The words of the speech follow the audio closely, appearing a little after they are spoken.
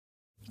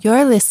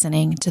You're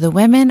listening to the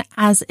Women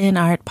as in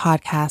Art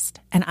podcast,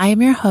 and I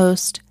am your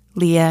host,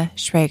 Leah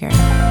Schrager.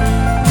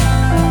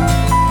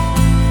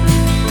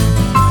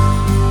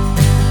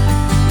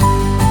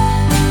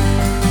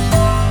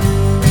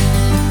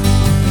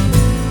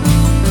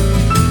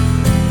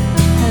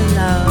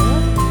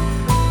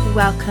 Hello.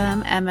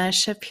 Welcome, Emma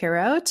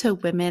Shapiro, to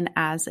Women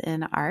as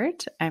in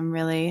Art. I'm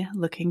really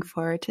looking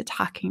forward to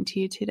talking to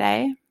you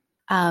today.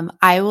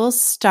 I will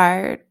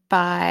start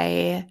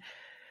by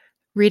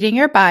reading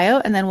your bio,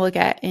 and then we'll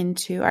get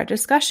into our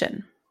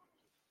discussion.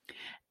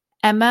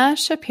 Emma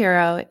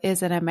Shapiro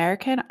is an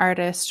American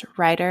artist,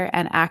 writer,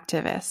 and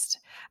activist.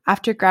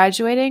 After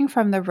graduating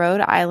from the Rhode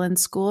Island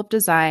School of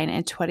Design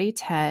in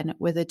 2010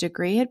 with a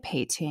degree in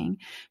painting,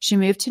 she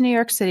moved to New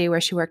York City,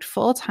 where she worked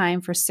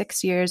full-time for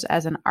 6 years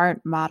as an art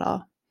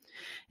model.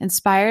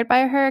 Inspired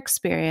by her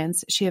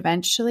experience, she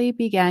eventually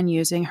began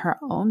using her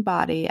own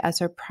body as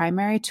her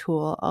primary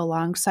tool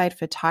alongside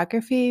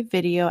photography,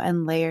 video,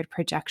 and layered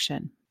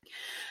projection.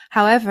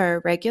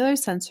 However, regular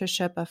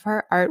censorship of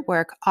her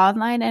artwork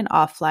online and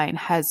offline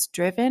has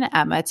driven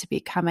Emma to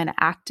become an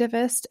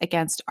activist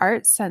against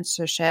art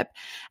censorship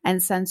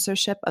and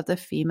censorship of the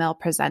female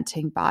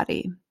presenting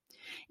body.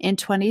 In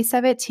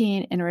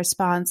 2017, in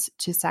response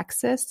to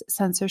sexist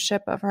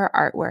censorship of her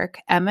artwork,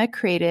 Emma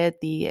created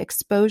the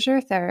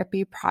Exposure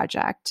Therapy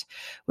Project,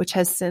 which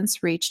has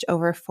since reached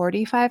over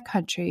 45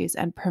 countries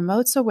and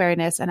promotes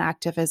awareness and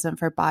activism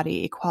for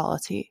body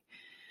equality.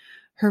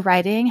 Her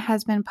writing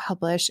has been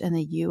published in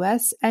the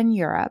US and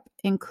Europe,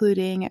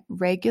 including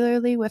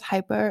regularly with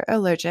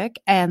Hyperallergic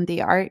and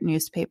the Art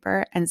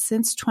newspaper, and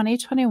since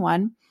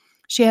 2021,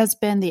 she has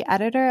been the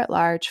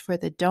editor-at-large for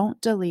the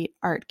Don't Delete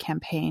Art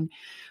campaign,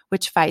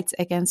 which fights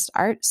against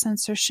art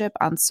censorship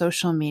on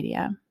social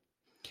media.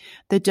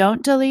 The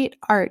Don't Delete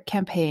Art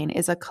campaign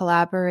is a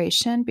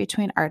collaboration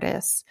between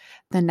artists,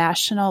 the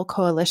National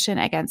Coalition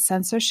Against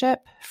Censorship,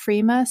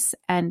 FREMUS,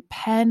 and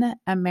PEN,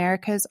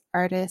 America's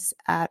Artists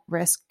at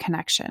Risk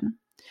Connection.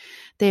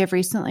 They have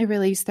recently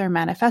released their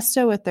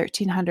manifesto with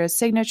 1,300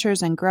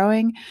 signatures and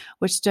growing,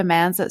 which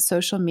demands that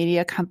social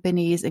media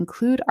companies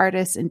include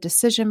artists in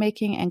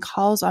decision-making and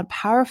calls on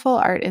powerful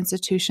art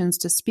institutions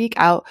to speak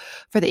out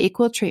for the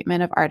equal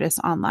treatment of artists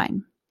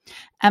online.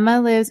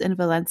 Emma lives in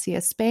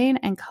Valencia, Spain,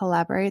 and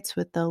collaborates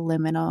with the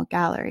Liminal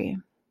Gallery.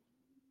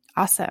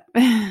 Awesome.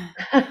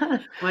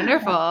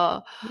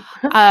 Wonderful.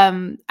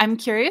 I'm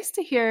curious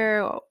to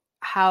hear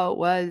how it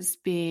was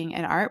being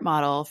an art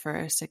model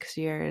for 6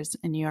 years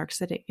in New York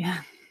City.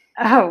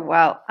 Oh,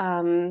 well,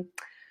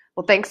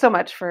 thanks so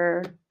much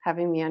for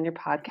having me on your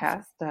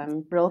podcast.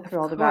 I'm real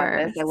thrilled about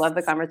this. I love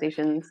the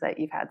conversations that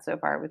you've had so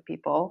far with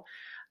people.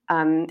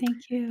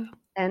 Thank you.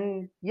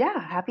 And yeah,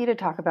 happy to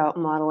talk about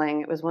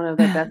modeling. It was one of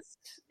the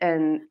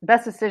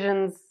best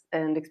decisions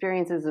and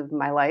experiences of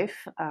my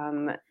life.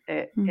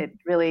 It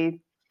really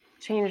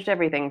changed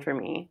everything for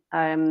me.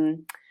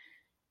 And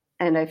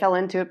I fell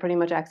into it pretty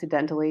much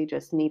accidentally,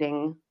 just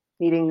needing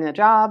a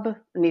job,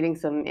 needing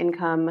some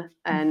income,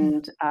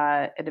 and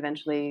it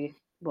eventually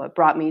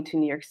brought me to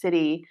New York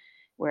City,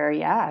 where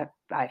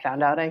I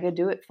found out I could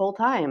do it full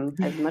time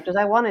as much as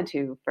I wanted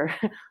to, for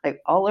like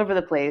all over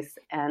the place,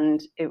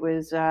 and it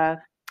was a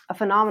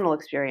phenomenal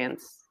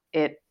experience.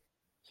 It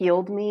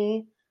healed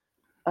me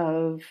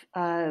of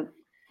I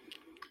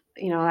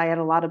had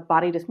a lot of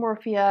body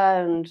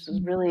dysmorphia and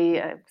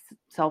really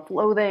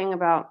self-loathing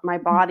about my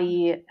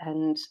body,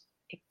 and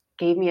it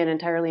gave me an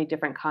entirely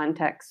different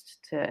context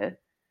to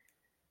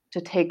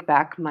take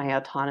back my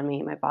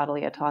autonomy, my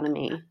bodily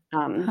autonomy,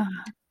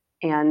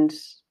 and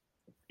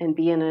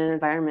be in an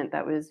environment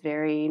that was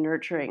very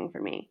nurturing for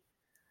me.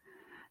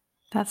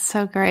 That's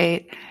so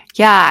great.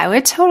 Yeah, I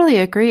would totally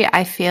agree.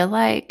 I feel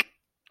like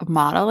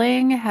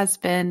modeling has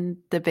been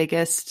the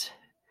biggest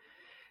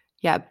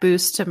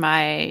boost to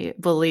my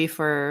belief,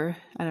 or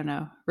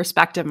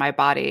respect of my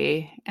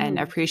body and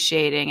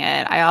appreciating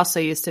it. I also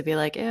used to be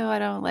like, ew, I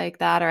don't like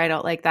that, or I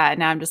don't like that. And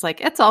now I'm just like,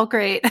 it's all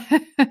great.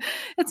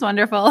 It's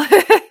wonderful.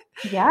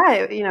 Yeah.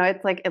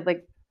 It's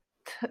like,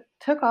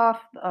 took off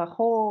a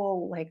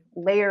whole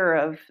layer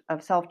of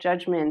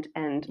self-judgment.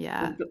 And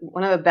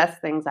one of the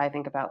best things I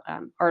think about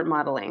art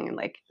modeling, and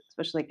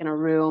especially in a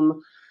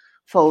room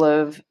full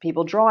of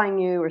people drawing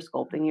you or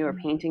sculpting you or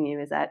painting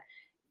you, is that,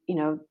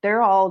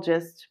 they're all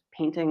just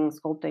painting,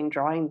 sculpting,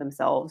 drawing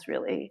themselves,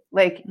 really.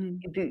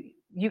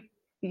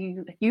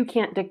 You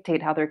can't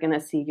dictate how they're going to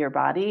see your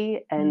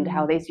body, and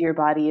how they see your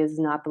body is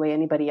not the way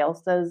anybody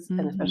else does,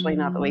 and especially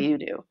not the way you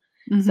do.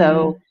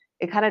 So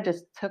it kind of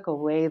just took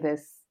away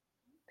this.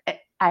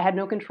 I had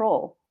no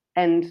control,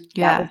 and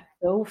that was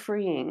so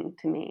freeing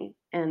to me.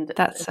 And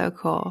that's so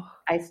cool.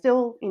 I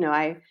still,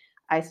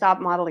 I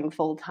stopped modeling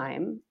full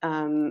time,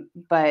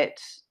 but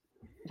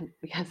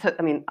because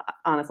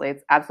honestly,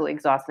 it's absolutely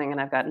exhausting,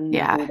 and I've got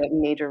nothing but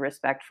major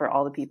respect for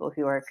all the people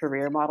who are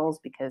career models,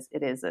 because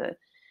it is a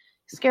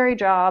scary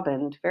job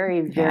and very,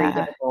 very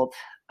difficult.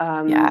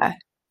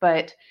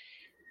 But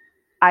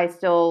I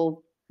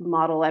still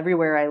model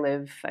everywhere I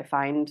live. I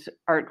find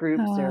art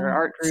groups or Oh,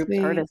 art groups,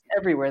 sweet. artists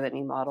everywhere that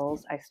need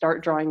models. I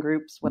start drawing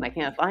groups when I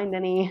can't find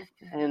any,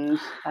 and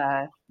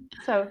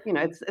so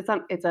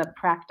it's a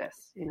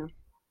practice.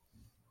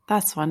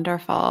 That's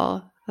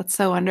wonderful. That's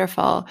so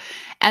wonderful.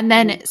 And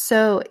then, Mhm.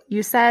 so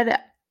you said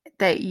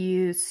that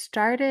you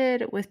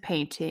started with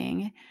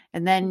painting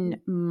and Mhm.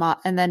 then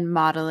and then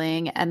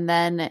modeling, and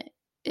then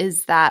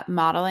is that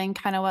modeling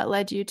kind of what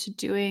led you to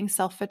doing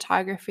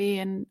self-photography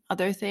and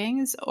other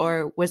things,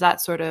 or was that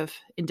sort of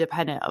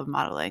independent of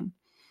modeling?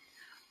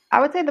 I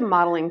would say the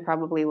modeling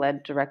probably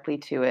led directly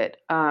to it.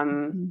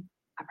 Mhm.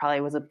 I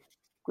probably was a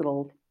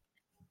little,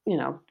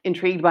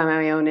 intrigued by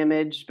my own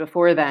image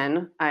before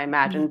then, I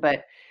imagine,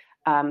 but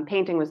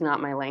painting was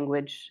not my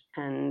language.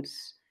 And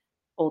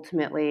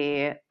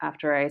ultimately,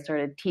 after I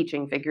started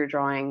teaching figure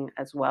drawing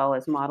as well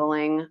as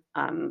modeling,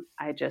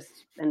 I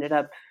just ended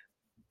up Mhm.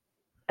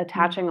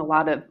 attaching a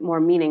lot of more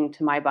meaning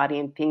to my body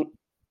and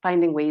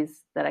finding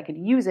ways that I could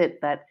use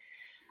it that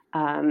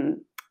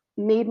um,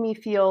 made me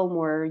feel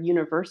more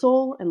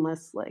universal and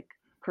less like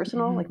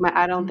personal. Like Mhm.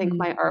 I don't think Mhm.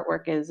 my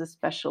artwork is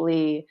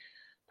especially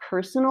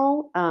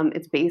personal.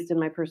 It's based in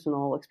my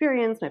personal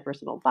experience, my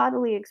personal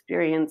bodily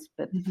experience,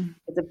 but Mhm.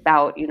 it's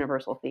about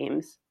universal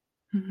themes.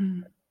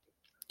 Mhm.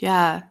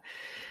 Yeah.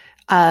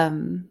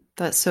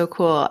 That's so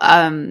cool.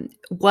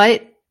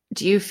 What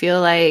do you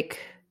feel like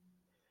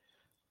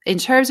in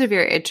terms of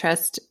your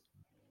interest,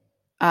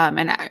 in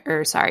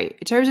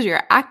terms of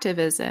your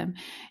activism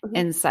Mhm.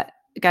 in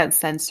against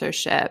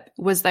censorship,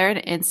 was there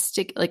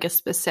like a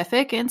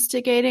specific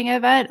instigating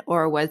event,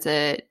 or was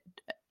it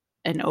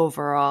an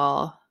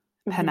overall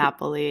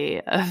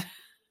panoply of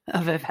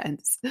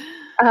events?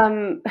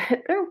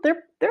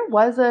 There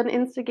was an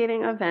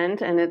instigating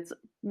event, and it's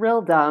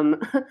real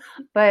dumb,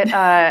 but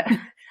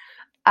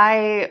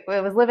I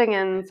was living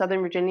in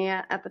Southern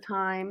Virginia at the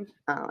time,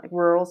 like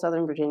rural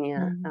Southern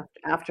Virginia. Mm.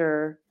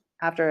 After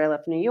I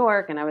left New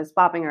York, and I was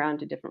bopping around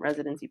to different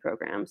residency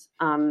programs,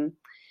 and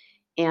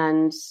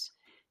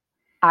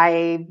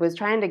I was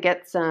trying to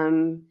get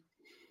some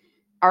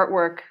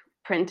artwork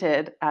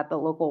printed at the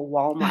local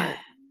Walmart,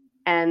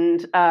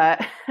 and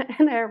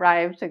and I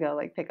arrived to go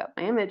like pick up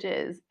my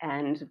images,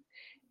 and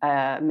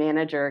a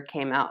manager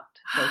came out,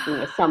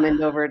 like,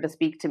 summoned over to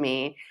speak to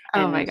me,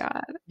 Oh my and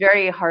God.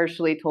 very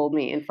harshly told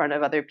me in front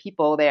of other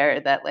people there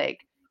that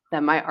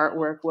that my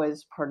artwork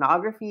was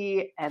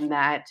pornography, and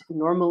that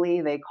normally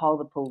they call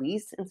the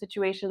police in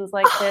situations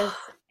like this,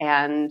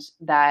 and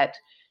that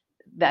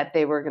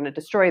they were going to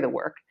destroy the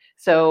work.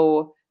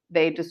 So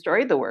they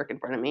destroyed the work in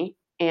front of me,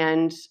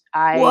 and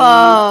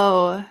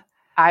Whoa.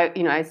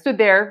 I stood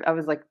there. I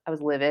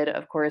was livid,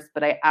 of course,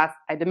 but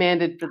I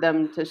demanded for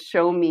them to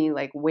show me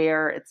like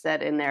where it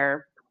said in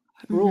their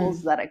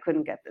rules Hmm. that I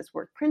couldn't get this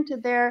work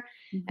printed there.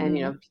 And,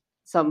 Hmm.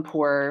 some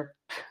poor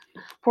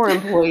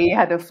employee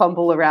had to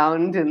fumble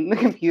around in the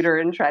computer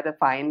and try to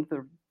find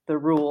the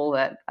rule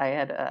that I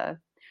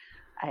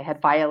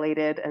had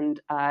violated.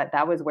 And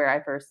that was where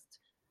I first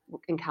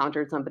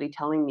encountered somebody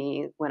telling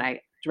me, when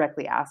I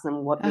directly asked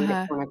them what made it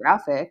Uh-huh.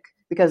 pornographic,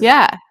 because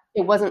Yeah.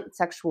 it wasn't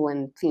sexual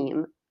in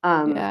theme.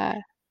 Yeah.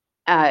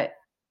 Uh,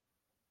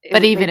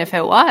 But they even if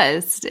it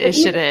was, But it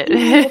even if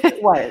shouldn't.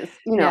 it was,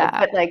 Yeah.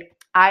 but like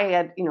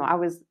I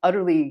was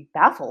utterly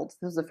baffled.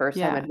 This was the first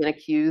time Yeah. I'd been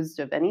accused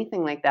of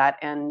anything like that,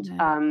 Yeah.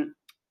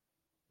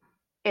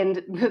 and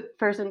the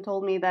person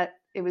told me that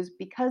it was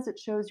because it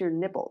shows your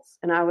nipples,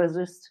 and I was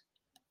just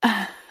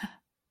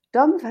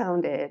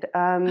dumbfounded.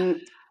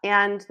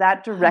 And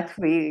that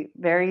directly,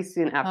 very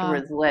soon Oh.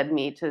 afterwards, led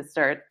me to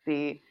start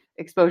the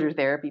exposure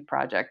therapy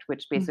project,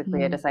 which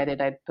basically I Mhm.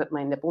 decided I'd put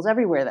my nipples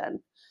everywhere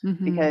then.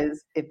 Mhm.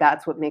 Because if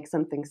that's what makes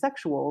something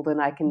sexual, then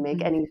I can make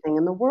Mhm. anything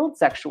in the world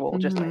sexual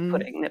just by Mhm.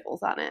 putting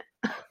nipples on it.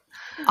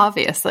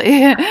 Obviously.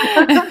 Yeah,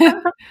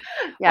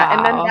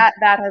 and then Wow.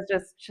 that has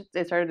just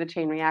it started a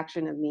chain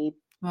reaction of me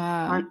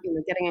Wow.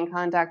 getting in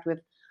contact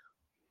with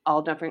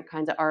all different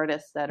kinds of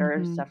artists that are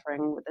Mhm.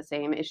 suffering with the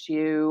same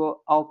issue,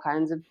 all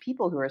kinds of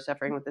people who are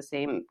suffering with the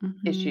same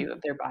issue Mhm.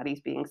 of their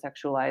bodies being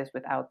sexualized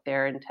without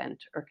their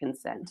intent or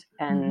consent,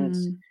 Mhm. and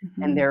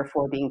Mhm.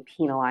 therefore being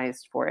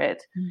penalized for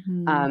it.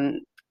 Mhm. Um,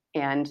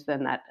 and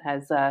then that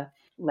has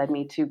led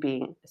me to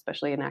being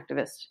especially an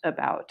activist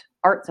about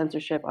art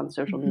censorship on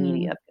social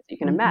media. Mhm. Because you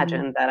can Mhm.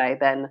 imagine that I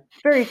then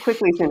very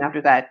quickly soon after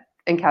that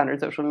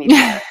encountered social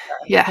media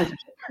Yeah.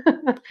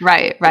 censorship.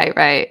 Right, right,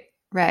 right,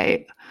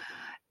 right.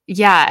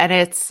 Yeah, and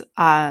it's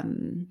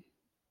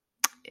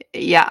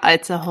yeah,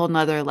 it's a whole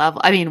nother level.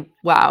 I mean,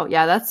 wow,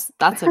 yeah, that's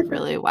a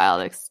really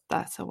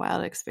that's a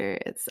wild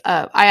experience.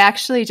 I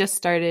actually just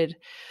started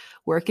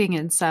working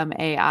in some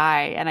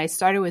AI, and I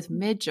started with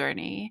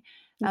Midjourney.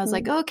 I was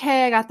like, Mhm.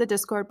 okay, I got the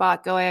Discord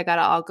bot going, I got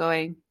it all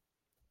going.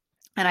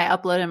 And I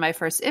uploaded my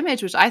first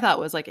image, which I thought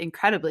was like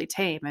incredibly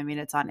tame. I mean,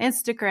 it's on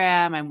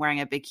Instagram. I'm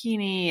wearing a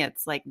bikini.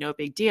 It's like no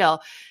big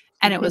deal.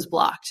 And it was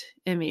blocked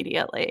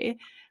immediately.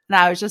 And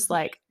I was just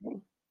like,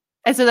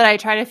 and so then I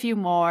tried a few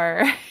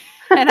more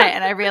and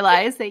I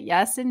realized that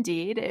yes,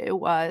 indeed, it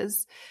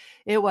was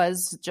it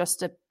was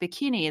just a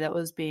bikini that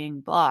was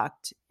being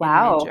blocked in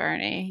Wow.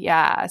 Midjourney.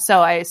 Yeah.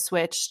 So I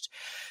switched.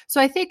 So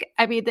I think,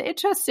 I mean, the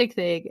interesting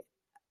thing,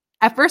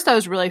 at first I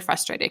was really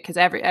frustrated because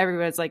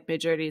everyone's like,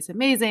 Midjourney is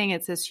amazing.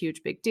 It's this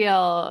huge big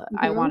deal.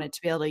 I Hmm. wanted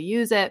to be able to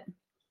use it.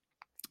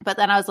 But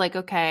then I was like,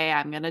 okay,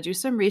 I'm going to do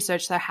some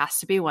research. There has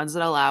to be ones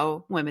that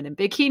allow women in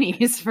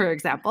bikinis, for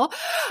example,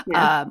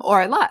 Yeah.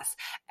 or less.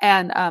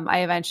 And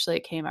I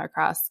eventually came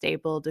across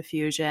Stable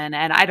Diffusion.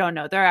 And I don't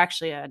know, there are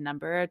actually a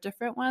number of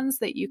different ones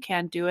that you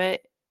can do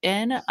it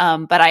in.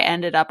 But I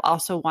ended up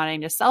also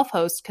wanting to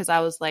self-host because I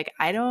was like,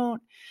 I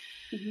don't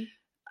Hmm.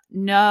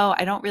 know.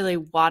 I don't really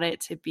want it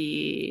to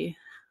be.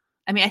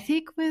 I mean, I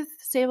think with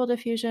Stable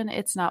Diffusion,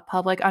 it's not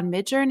public. On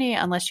Midjourney,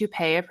 unless you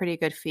pay a pretty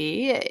good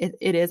fee,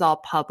 it is all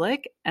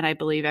public. And I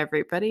believe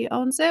everybody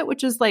owns it,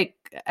 which is like,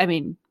 I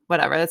mean,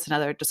 whatever, that's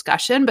another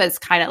discussion, but it's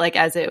kind of like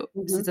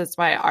Hmm. since it's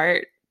my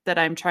art that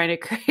I'm trying to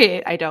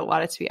create, I don't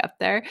want it to be up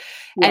there.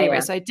 Yeah, Anyway, yeah.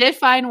 so I did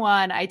find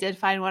one. I did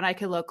find one I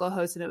could local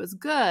host and it was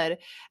good.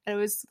 And it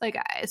was like,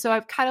 so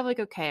I'm kind of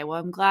like, okay, well,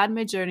 I'm glad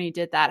Midjourney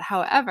did that.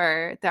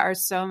 However, there are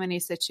so many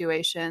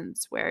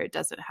situations where it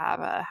doesn't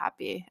have a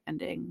happy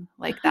ending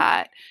like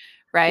that.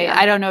 Right. Yeah.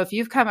 I don't know if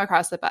you've come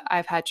across it, but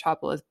I've had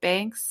trouble with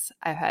banks.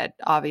 I've had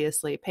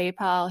obviously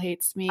PayPal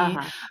hates me.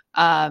 Uh-huh.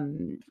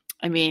 Um,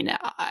 I mean,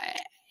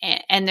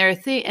 and there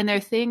are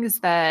things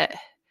that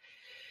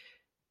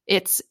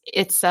it's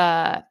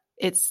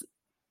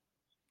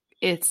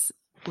it's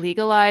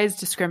legalized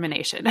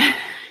discrimination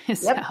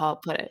is Yep. how I'll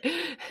put it.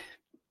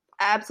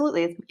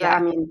 Absolutely. I Yeah.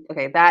 mean,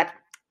 okay, that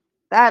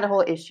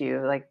whole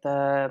issue, like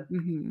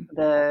Mm-hmm.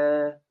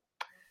 the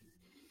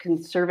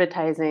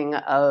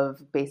conservatizing of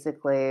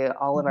basically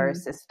all of our Mm-hmm.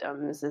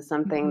 systems is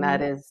something Mm-hmm.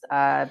 that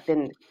has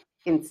been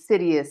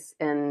insidious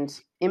and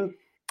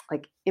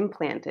like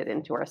implanted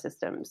into our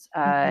systems.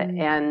 Mm-hmm.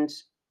 And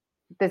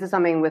this is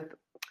something with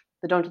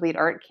the Don't Delete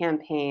Art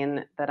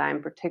campaign that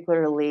I'm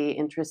particularly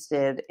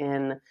interested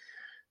in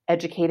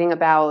educating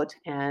about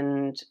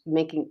and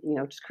making,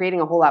 just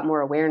creating a whole lot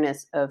more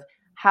awareness of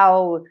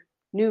how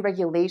new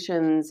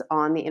regulations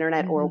on the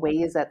internet or Mm-hmm.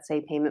 ways that,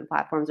 say, payment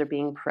platforms are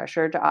being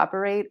pressured to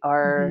operate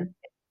are Mm-hmm.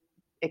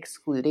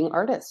 excluding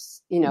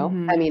artists,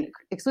 Mm-hmm. I mean,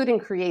 excluding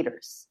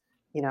creators,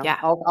 Yeah,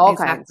 all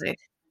kinds. exactly.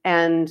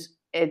 And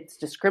it's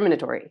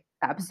discriminatory,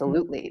 Mm-hmm.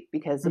 absolutely,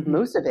 because Mm-hmm.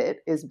 most of it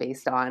is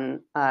based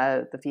on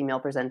the female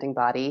presenting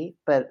body.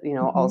 But,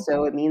 Mm-hmm.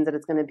 also it means that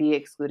it's going to be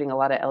excluding a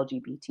lot of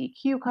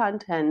LGBTQ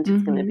content.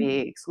 It's going to Mm-hmm. be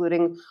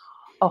excluding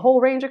a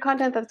whole range of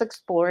content that's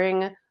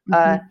exploring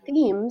Mm-hmm.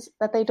 themes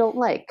that they don't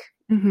like,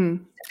 Mm-hmm.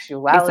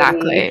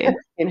 sexuality,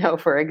 Exactly.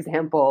 for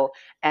example,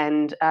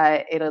 and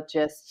it'll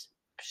just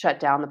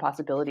shut down the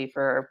possibility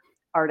for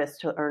artists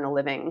to earn a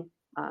living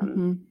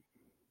Mm-hmm.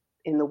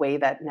 in the way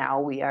that now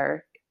we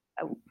are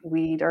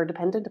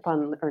dependent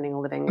upon earning a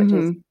living, which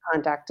is Mm-hmm.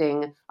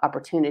 contacting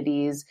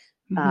opportunities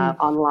Mm-hmm.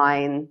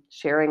 online,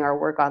 sharing our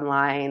work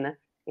online.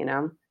 You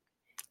know,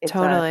 it's a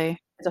Totally.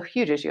 it's a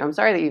huge issue. I'm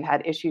sorry that you've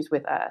had issues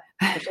with,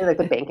 especially like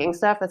the banking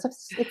stuff.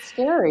 It's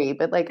scary,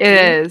 but like It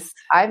is.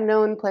 I've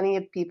known plenty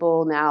of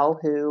people now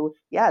who,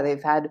 yeah,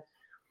 they've had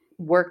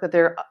work that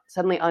they're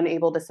suddenly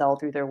unable to sell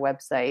through their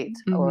website,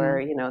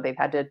 or Mm-hmm. they've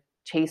had to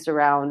chase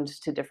around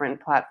to different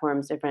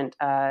platforms, different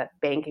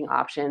banking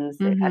options.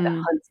 They've had to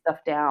Mm-hmm. hunt stuff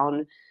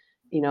down,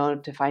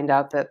 to find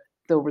out that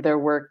their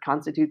work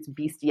constitutes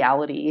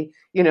bestiality,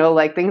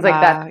 like things like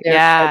that. Wow. They're like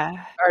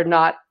Yeah. are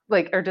not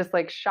like are just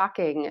like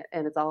shocking,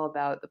 and it's all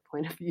about the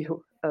point of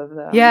view of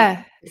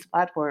Yeah. these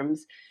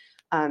platforms.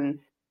 Um,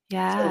 so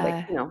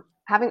like, Yeah.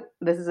 having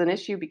this is an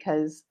issue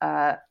because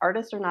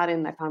artists are not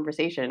in that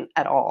conversation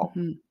at all.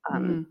 Mm-hmm.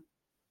 Um, Mm-hmm.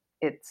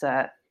 it's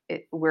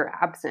we're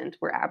absent.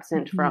 We're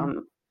absent Mm-hmm.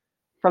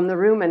 from the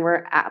room, and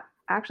we're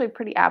actually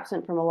pretty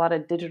absent from a lot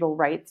of digital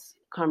rights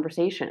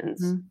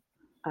conversations,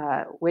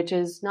 which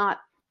is not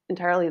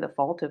entirely the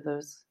fault of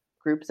those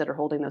groups that are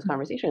holding those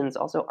conversations.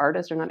 Also,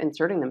 artists are not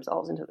inserting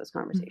themselves into those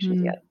conversations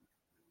Mm-hmm. yet.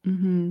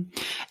 Mm-hmm.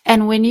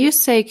 And when you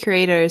say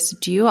creators,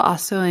 do you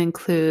also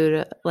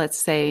include, let's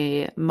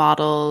say, Hmm.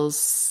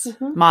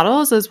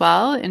 models as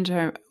well,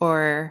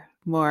 or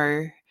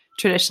more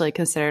traditionally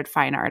considered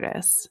fine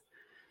artists,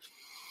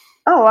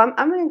 Oh, I'm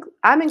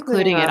including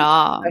including it a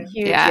all?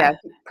 huge, Yeah, yeah.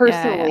 yeah,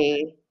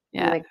 Personally,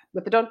 yeah, like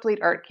with the Don't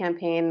Delete Art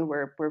campaign,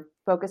 we're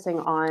focusing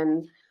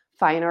on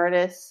fine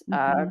artists,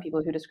 yeah. Mm-hmm.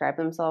 people who describe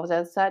themselves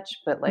as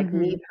such. But like Mm-hmm.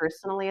 me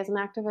personally, as an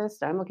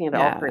activist, I'm looking at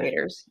all Yeah,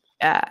 creators.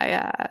 yeah,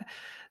 yeah.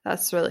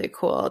 That's really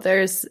cool.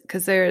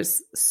 Because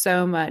there's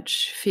so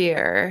much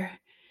fear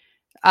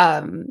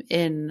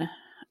in,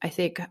 I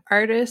think,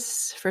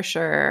 artists for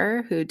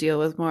sure who deal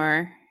with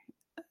more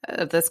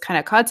of this kind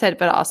of content,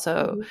 but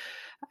also Hmm.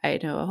 I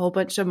know a whole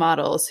bunch of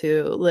models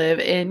who live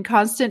in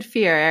constant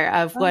fear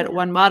of Oh what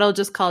one model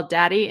just called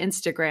Daddy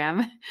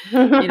Instagram,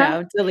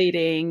 yeah.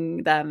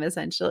 deleting them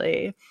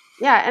essentially.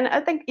 Yeah, and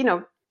I think,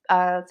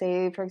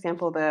 say for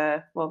example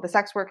the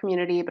sex work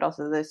community, but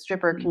also the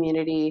stripper Mm-hmm.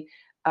 community,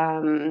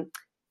 um,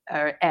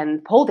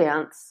 and pole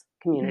dance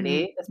Mm-hmm.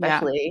 community, Yeah.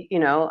 especially,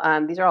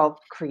 these are all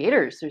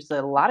creators. There's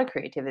a lot of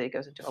creativity that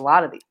goes into a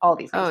lot of all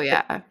these Oh things,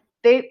 but yeah.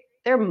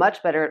 they're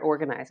much better at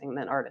organizing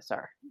than artists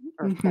are,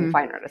 or than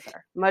fine artists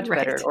are. Much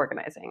better at Right.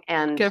 organizing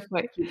and Good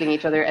point. keeping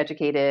each other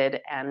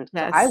educated. And so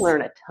I Yes.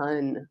 learn a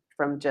ton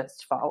from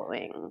just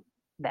following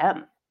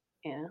them.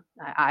 Yeah,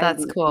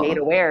 That's I'm made cool.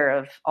 aware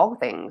of all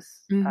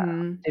things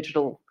Mhm.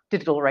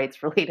 digital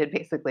rights related,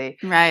 basically,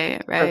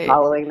 Right, for right.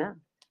 following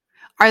them.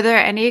 Are there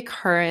any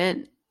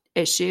current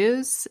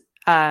issues?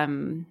 I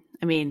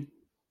mean,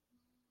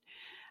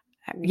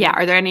 yeah, Mhm.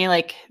 are there any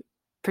like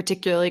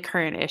particularly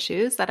current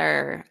issues that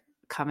are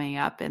coming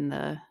up in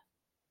the,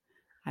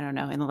 I don't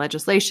know, in the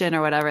legislation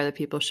or whatever that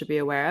people should be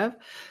aware of?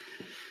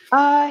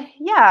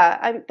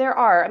 Yeah, there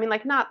are. I mean,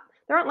 like not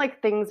there aren't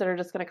like things that are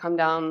just going to come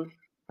down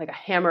like a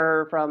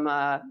hammer from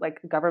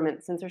like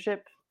government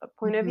censorship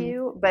point of Mhm.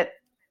 view, but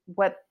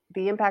what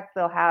the impact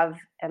they'll have,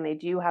 and they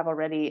do have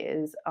already,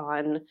 is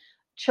on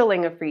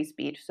chilling of free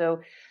speech.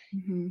 So,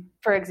 Mhm.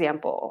 for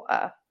example,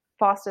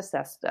 FOSTA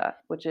SESTA,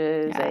 which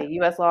is Yeah. a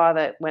U.S. law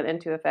that went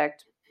into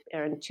effect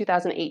in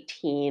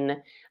 2018,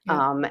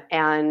 Yep.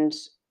 and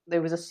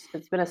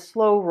it's been a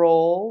slow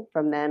roll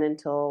from then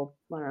until,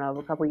 I don't know,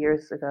 a couple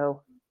years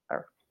ago,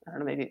 or I don't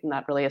know, maybe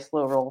not really a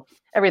slow roll.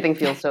 Everything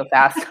feels so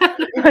fast.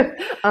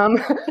 um,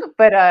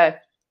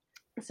 but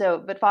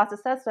but FOSTA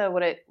SESTA,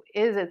 what it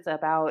is, it's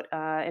about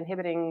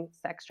inhibiting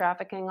sex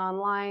trafficking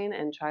online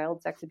and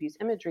child sex abuse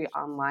imagery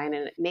online,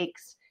 and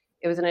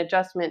it was an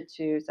adjustment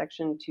to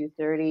Section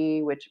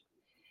 230, which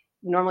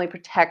normally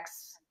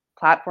protects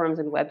platforms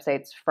and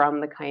websites from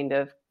the kind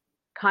of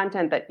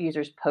content that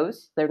users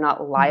post. They're not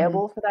Mhm.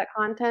 liable for that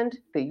content.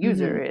 The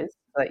user Mhm. is.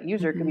 The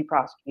user could Mhm. be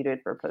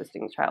prosecuted for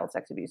posting child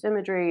sex abuse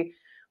imagery,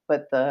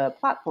 but the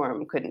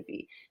platform couldn't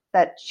be.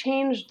 That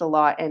changed the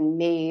law and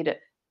made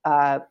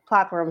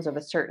platforms of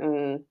a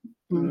certain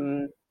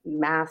Mhm.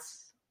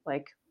 mass,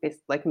 like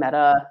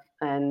Meta,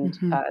 and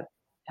Mhm.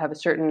 have a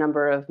certain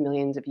number of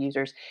millions of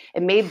users.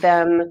 It made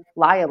them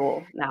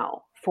liable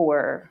now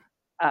for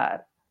uh,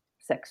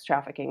 sex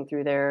trafficking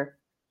through their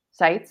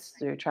sites,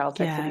 through child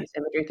sex Yeah. abuse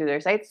imagery through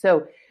their sites.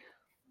 So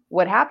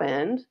what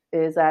happened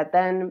is that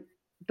then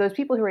those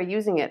people who are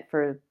using it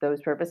for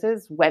those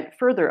purposes went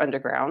further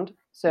underground.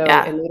 So it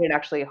Yeah. made it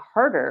actually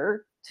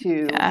harder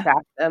to Yeah.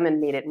 track them and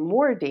made it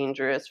more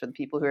dangerous for the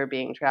people who are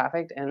being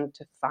trafficked and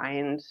to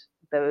find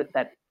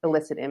that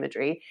illicit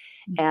imagery.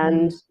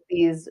 And Mhm.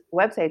 these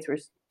websites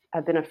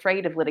have been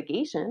afraid of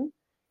litigation.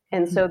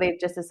 And Mhm. so they've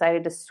just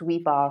decided to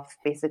sweep off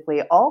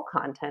basically all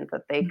content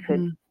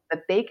Mhm.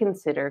 that they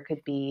consider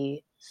could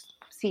be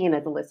seen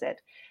as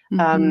illicit. Mhm.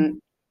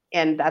 Um,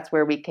 and that's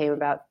where we came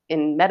about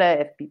in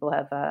Meta. If people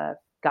have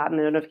gotten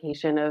the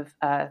notification of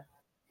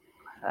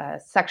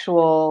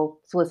sexual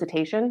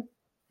solicitation,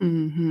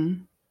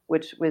 Mhm.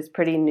 which was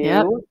pretty Yep.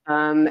 new,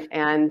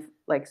 and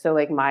like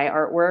my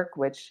artwork,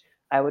 which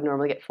I would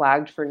normally get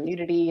flagged for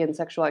nudity and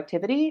sexual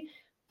activity,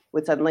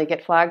 would suddenly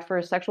get flagged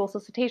for sexual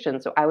solicitation.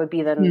 So I would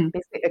be then Mhm.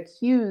 basically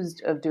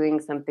accused of doing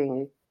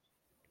something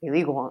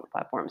illegal on the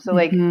platform.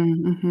 Mhm.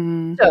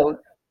 Mhm. So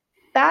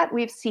that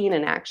we've seen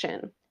in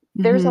action.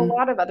 There's a Mhm.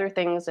 lot of other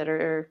things that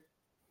are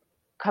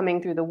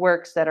coming through the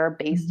works that are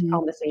based Mhm.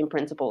 on the same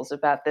principles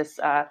about this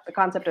the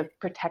concept of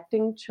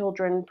protecting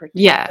children,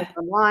 protecting Yeah.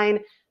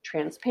 online,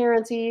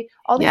 transparency.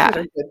 All these things are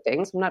Yeah. good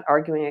things. I'm not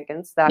arguing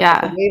against that,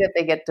 but the Yeah. way that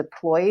they get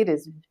deployed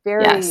is Yes.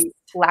 very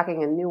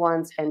lacking in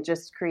nuance and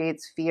just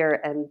creates fear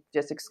and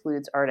just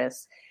excludes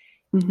artists.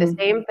 The Mhm.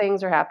 same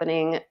things are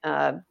happening,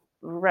 you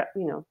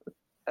know,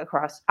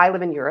 across. I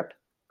live in Europe,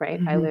 right?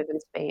 I Mhm. live in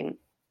Spain,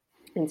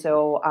 and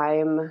so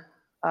I'm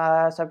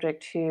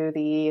subject to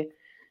the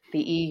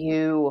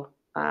EU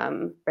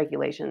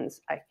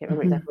regulations. I can't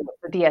remember Mhm. exactly what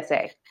the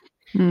DSA,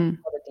 Mm.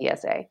 or the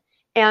DSA,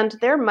 and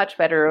they're much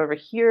better over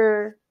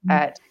here Mhm.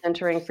 at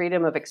centering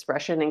freedom of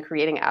expression and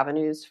creating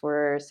avenues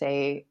for,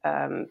 say,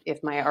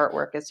 if my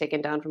artwork is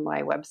taken down from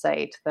my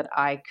website, that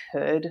I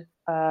could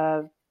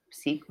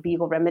seek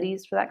legal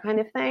remedies for that kind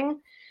of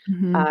thing.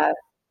 Mhm. Uh,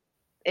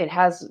 it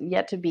has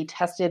yet to be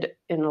tested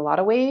in a lot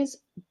of ways,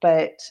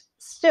 but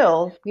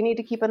still, we need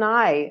to keep an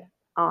eye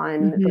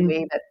on the Mhm.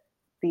 way that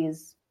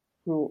these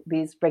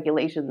these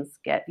regulations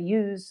get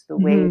used, the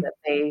way Mhm. that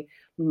they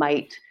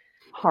might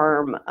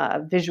harm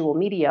visual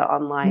media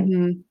online.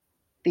 Mhm.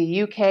 The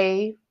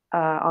UK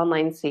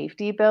online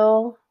safety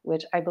bill,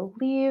 which I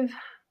believe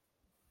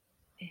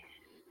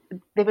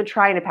they've been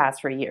trying to pass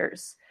for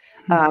years,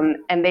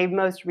 and they've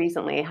most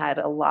recently had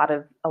a lot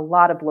of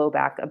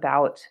blowback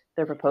about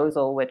their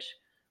proposal, which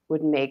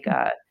would make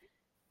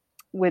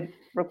would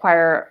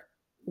require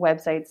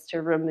websites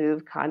to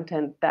remove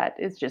content that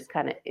is just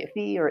kind of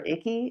iffy or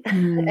icky,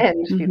 Mhm.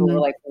 and people were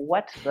Mhm. like,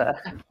 "What the?"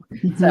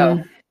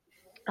 So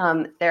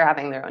Mhm. they're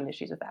having their own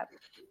issues with that.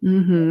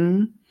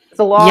 Mhm. It's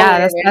a long Yeah,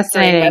 way that's of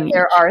answering that fascinating.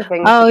 there are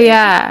things to Oh contend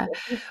yeah.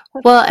 with.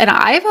 Well, and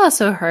I've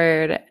also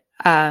heard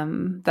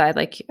that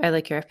I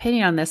like your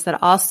opinion on this,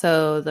 that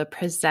also the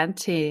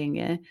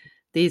presenting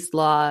these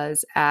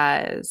laws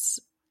as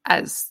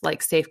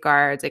like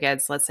safeguards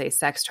against, let's say,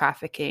 sex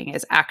trafficking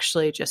is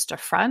actually just a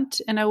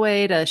front in a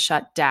way to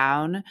shut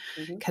down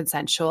Mhm.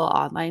 consensual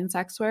online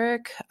sex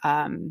work.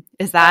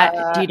 Is that, do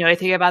Uh, you know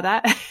anything about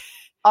that?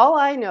 all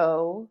I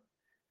know,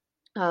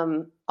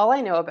 all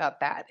I know about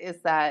that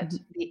is that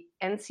Mhm. the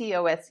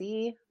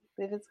NCOSE, I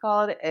believe it's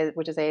called,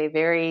 which is a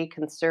very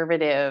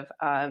conservative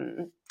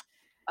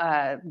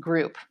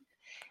group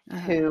Uh,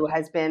 who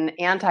has been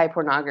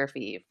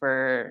anti-pornography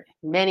for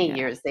many yeah.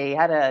 years. They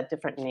had a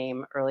different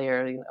name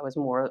earlier that was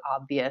more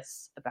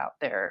obvious about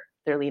their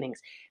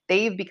leanings.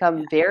 They've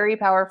become very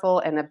powerful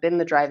and have been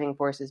the driving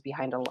forces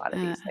behind a lot of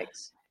Uh, these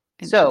things.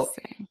 So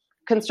interesting.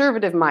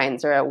 conservative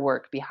minds are at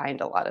work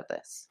behind a lot of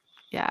this.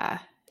 Yeah.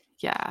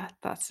 Yeah.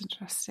 That's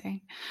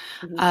interesting.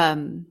 Mhm.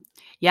 Um,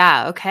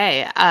 yeah,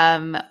 okay.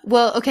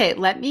 Well, okay,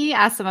 let me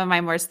ask some of my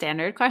more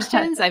standard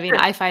questions. I mean,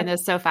 Sure. I find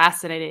this so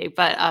fascinating,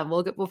 but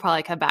we'll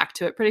probably come back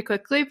to it pretty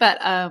quickly. But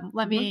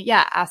let Mhm. me,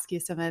 yeah, ask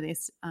you some of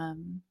these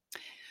Mhm.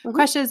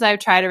 questions I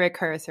try to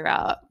recur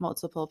throughout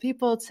multiple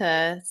people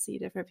to see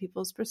different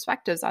people's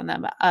perspectives on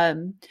them.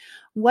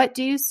 What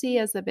do you see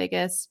as the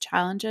biggest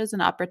challenges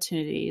and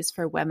opportunities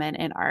for women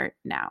in art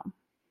now?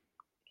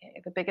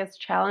 Okay, the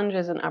biggest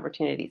challenges and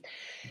opportunities.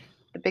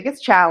 The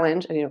biggest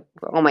challenge, and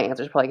all my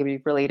answers probably going to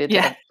be related to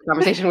Yeah. the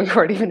conversation we've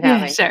already been Yeah,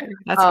 having. sure.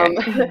 That's Um,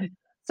 great.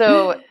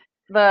 so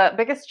the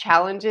biggest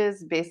challenge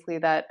is basically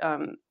that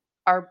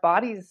our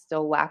bodies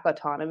still lack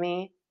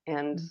autonomy,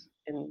 and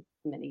in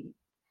many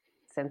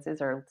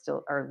senses are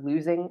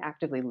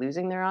actively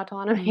losing their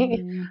autonomy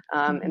Mm-hmm.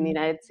 in the Mm-hmm.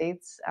 United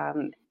States,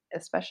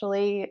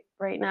 especially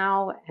right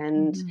now.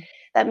 And Mm-hmm.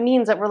 that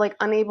means that we're like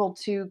unable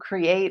to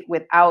create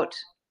without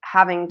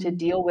having to Mm-hmm.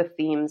 deal with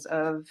themes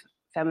of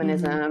Mm-hmm.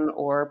 feminism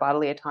or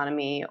bodily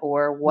autonomy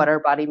or what our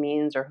body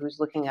means or who's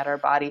looking at our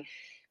body.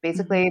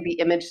 Basically, Mhm. the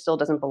image still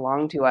doesn't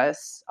belong to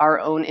us. Our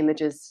own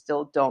images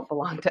still don't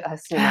belong to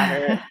us, no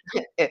matter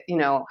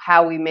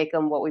how we make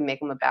them, what we make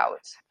them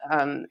about.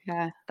 Um,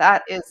 Yeah.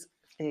 that is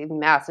a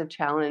massive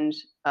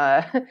challenge.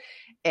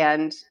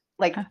 And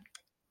like,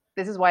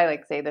 this is why,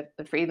 like, say the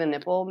free the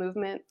nipple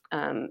movement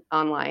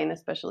online,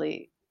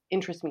 especially,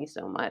 interests me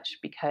so much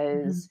Mhm.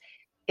 because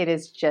it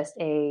is just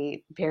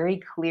a very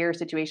clear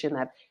situation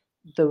that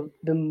the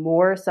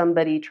more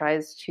somebody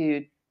tries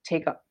to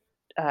take up,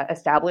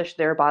 establish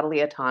their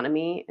bodily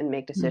autonomy and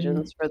make Mhm.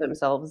 decisions for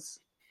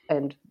themselves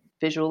and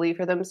visually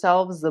for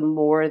themselves, the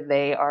more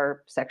they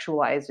are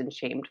sexualized and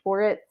shamed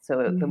for it.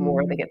 So the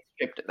more they Mhm. get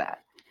stripped of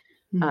that.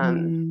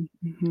 Um,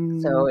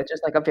 Mhm. so Mhm. it's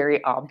just like a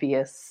very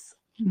obvious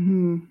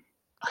Mhm.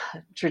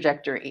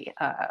 trajectory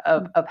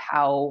of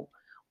how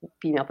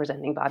female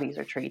presenting bodies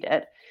are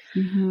treated.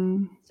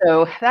 Mhm.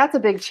 So that's a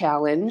big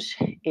challenge.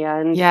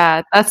 And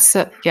that's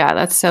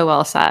so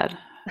well said.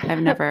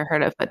 I've never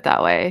heard of it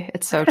that way.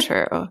 It's so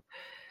true.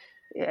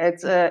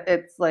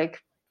 it's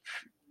like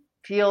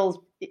feels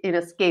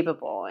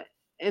inescapable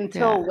Yeah.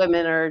 until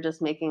women are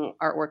just making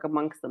artwork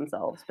amongst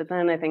themselves. But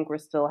then I think we're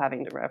still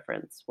having to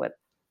reference what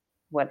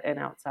an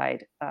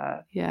outside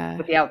Yeah.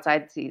 what the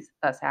outside sees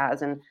us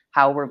as and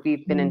how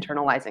we've been Mhm.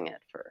 internalizing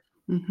it for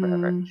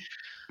forever. Mhm.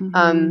 Mhm.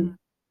 Um,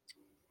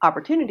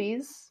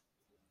 opportunities,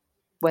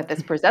 what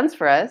this presents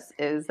for us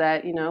is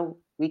that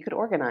we could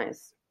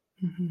organize.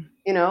 Mhm.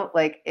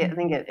 Like I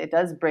think Mhm. it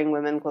does bring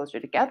women closer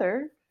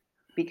together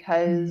Mhm.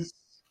 because,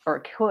 or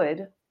it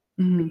could,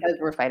 Mhm. because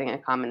we're fighting a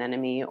common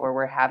enemy or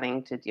we're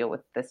having to deal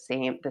with this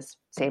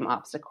same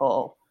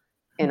obstacle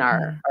in our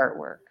Mhm.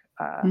 artwork.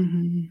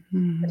 Mhm.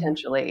 Mhm.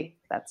 Potentially,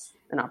 that's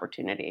an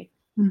opportunity.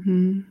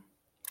 Mhm.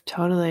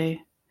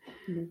 Totally.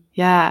 Mhm.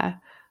 Yeah.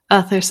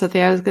 Oh, there's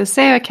something I was going to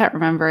say. I can't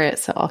remember it,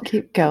 so I'll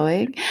keep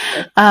going.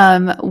 Sure.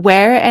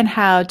 Where and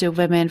how do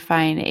women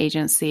find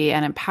agency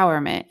and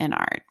empowerment in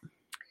art?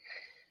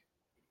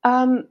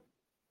 Um,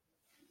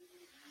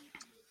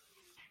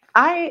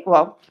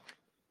 well,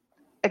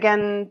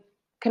 again,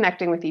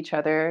 connecting with each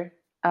other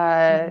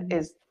Mhm.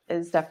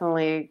 is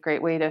definitely a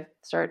great way to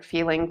start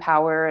feeling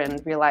power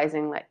and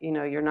realizing that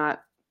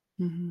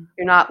Mhm.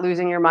 you're not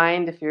losing your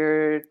mind if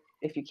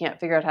you can't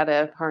figure out how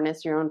to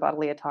harness your own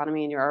bodily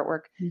autonomy in your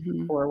artwork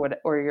Mhm. or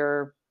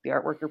the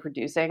artwork you're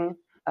producing.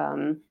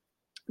 Um,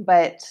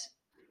 but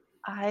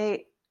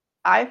I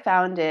I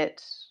found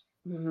it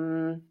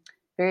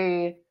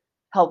very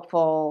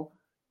helpful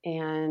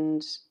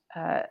and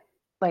uh,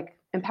 like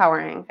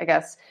empowering, I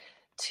guess,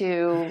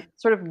 to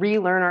sort of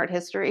relearn art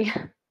history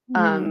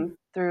Mhm.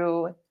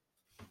 through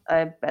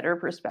a better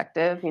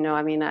perspective.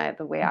 I mean,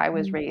 the way I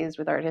was Mhm. raised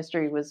with art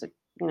history was,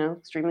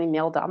 extremely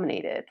male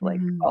dominated. Like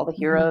Mhm. all the Mhm.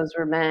 heroes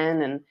were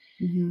men, and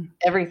Mhm.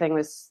 everything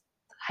was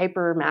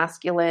hyper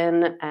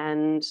masculine.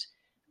 And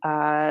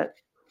uh,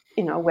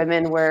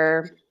 women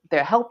were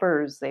the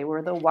helpers, they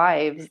were the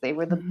wives, they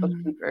were the Mhm.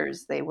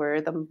 bookkeepers, they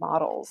were the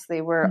models,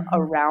 they were Mhm.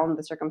 around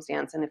the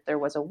circumstance. And if there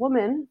was a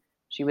woman,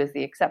 she was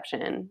the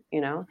exception.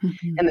 Mhm.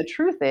 And the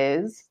truth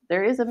is,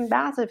 there is a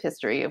massive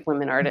history of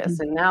women artists.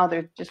 Mhm. And now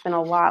there's just been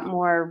a lot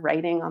more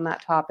writing on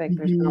that topic.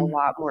 There's been a Mhm.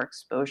 lot more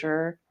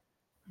exposure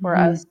for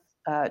Mhm. us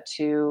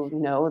to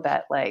know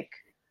that, like,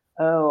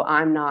 oh,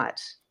 I'm not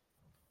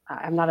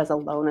as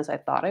alone as I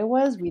thought I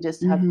was. We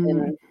just have Mhm.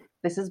 been,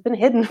 this has been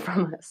hidden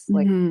from us.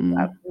 Like,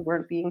 Mhm. we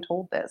weren't being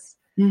told this.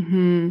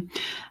 Mhm.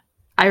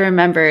 I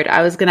remembered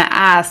I was going to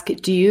ask,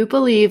 do you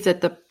believe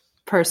that the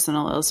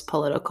personal is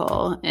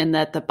political and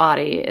that the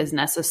body is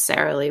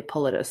necessarily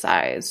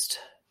politicized.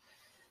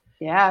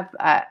 Yeah,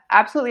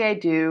 absolutely. I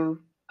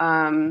do.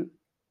 I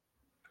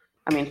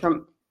mean,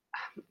 from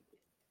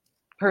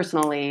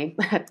personally,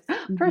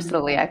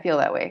 personally, I feel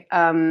that way.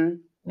 Yeah.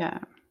 Yeah,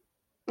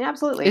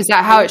 absolutely. Is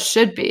that how it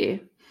should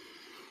be?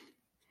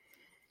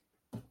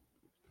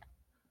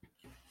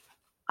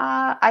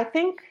 I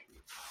think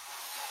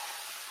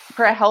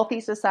for a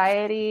healthy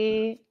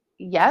society,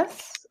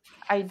 yes,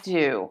 I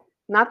do.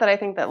 Not that I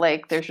think that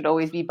like there should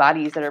always be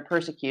bodies that are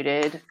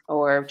persecuted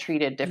or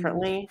treated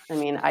differently. I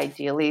mean,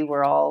 ideally,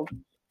 we're all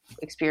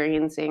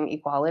experiencing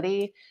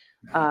equality,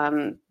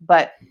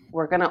 but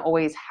we're going to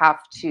always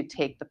have to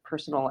take the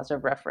personal as a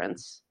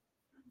reference.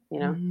 You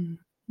know,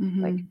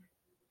 like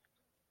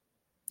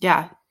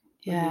yeah,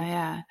 mm-hmm. yeah,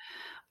 yeah.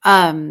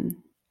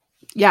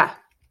 Yeah.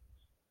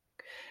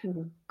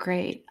 Mm-hmm.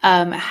 Great.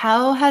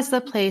 How has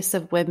the place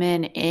of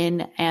women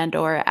in and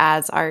or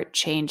as art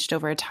changed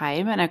over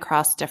time and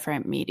across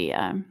different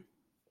media?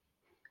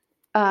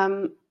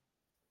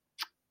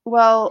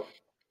 Well,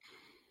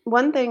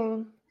 one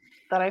thing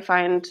that I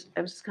find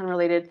it was kind of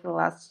related to the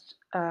last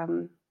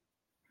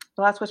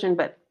question,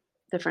 but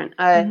different.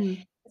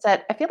 Mm-hmm. Is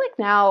that I feel like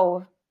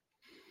now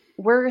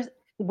we're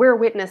we're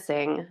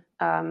witnessing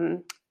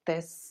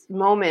this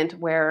moment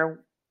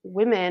where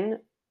women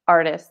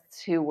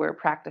artists who were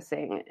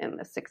practicing in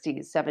the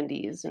 60s,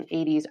 70s, and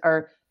 80s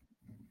are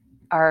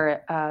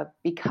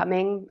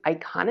becoming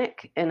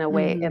iconic in a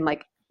way, Mm-hmm. and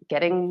like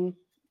getting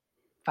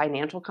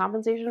financial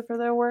compensation for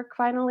their work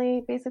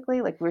finally,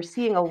 basically. Like we're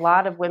seeing a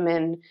lot of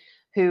women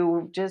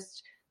who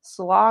just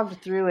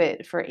slogged through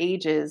it for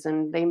ages,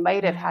 and they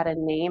might have Yeah. had a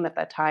name at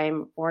that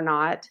time or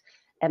not,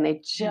 and they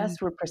Yeah.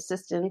 just were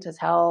persistent as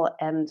hell,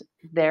 and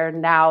they're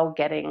now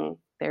getting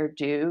their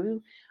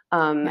due.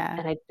 Yeah.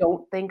 And I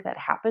don't think that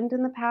happened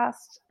in the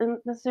past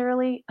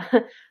necessarily.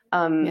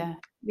 um, Yeah.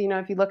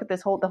 if you look at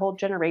the whole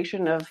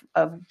generation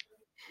of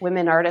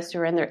women artists who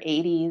are in their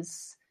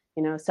 80s,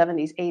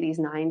 70s, 80s,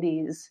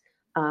 90s,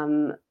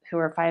 who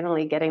are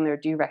finally getting their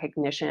due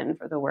recognition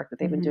for the work that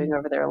they've been Mm-hmm. doing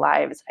over their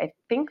lives. I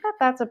think that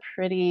that's a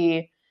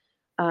pretty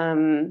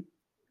um,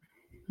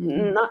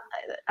 Mm-hmm. not.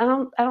 I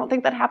don't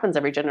think that happens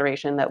every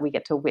generation, that we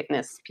get to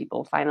witness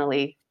people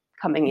finally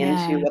coming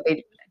into Yeah. what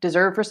they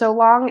deserve for so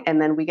long,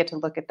 and then we get to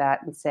look at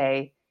that and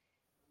say,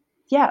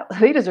 yeah,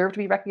 they deserve to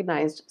be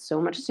recognized so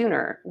much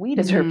sooner. We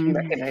deserve to be Mm-hmm.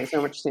 recognized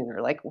so much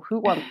sooner. Like who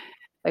want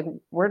like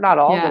we're not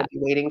all going Yeah. to be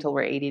waiting till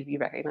we're 80 to be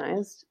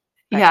recognized.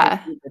 That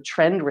can't Yeah. be the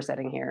trend we're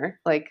setting here.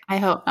 Like I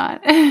hope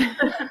not.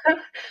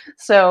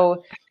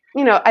 so,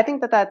 I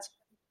think that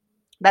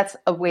that's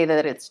a way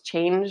that it's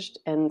changed,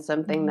 and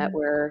something that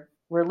Mm-hmm.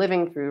 we're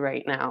living through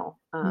right now.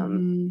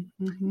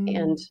 Mm-hmm.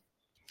 And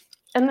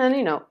Mm-hmm.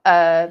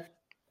 then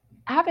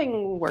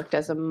having worked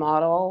as a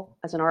model,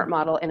 as an art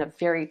model in a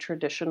very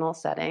traditional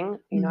setting,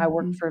 I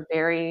worked Mm-hmm. for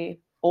very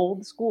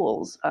old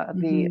schools. The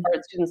Mm-hmm.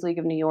 Art Students League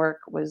of New York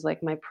was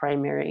like my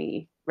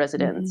primary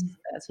residence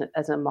Mm-hmm.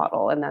 as a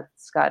model, and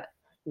that's got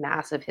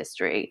massive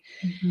history.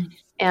 Mm-hmm.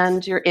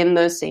 And you're in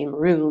those same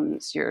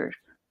rooms. You're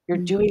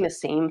doing the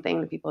same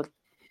thing that people have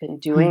been Mm-hmm.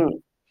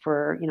 doing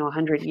for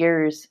 100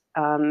 years,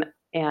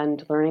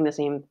 and learning the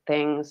same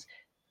things.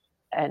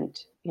 And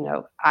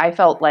I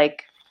felt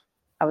like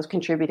I was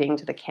contributing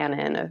to the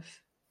canon of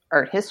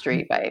art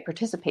history by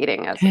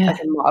participating as Yeah.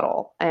 a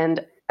model, and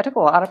I took a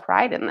lot of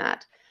pride in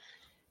that.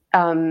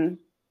 Um,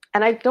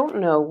 and I don't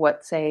know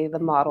what, say, the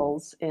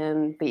models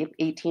in the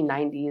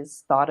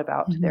 1890s thought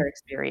about Mm-hmm. their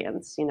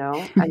experience.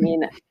 I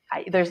mean,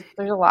 there's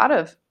a lot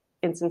of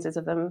instances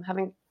of them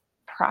having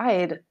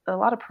a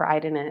lot of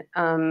pride in it,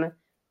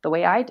 the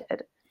way I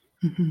did.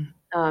 Mm-hmm.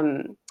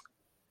 Um,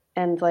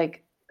 and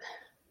like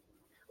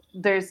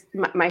there's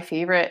my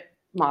favorite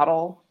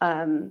model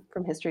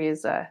from history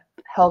is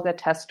Helga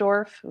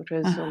Tesdorf, which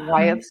was Uh-huh.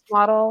 Wyeth's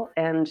model,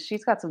 and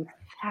she's got some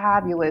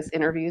fabulous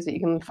interviews that you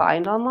can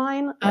find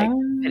online, like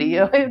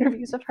video Um,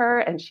 interviews of her,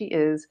 and she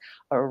is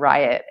a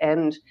riot.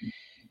 And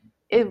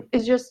it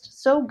is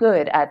just so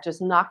good at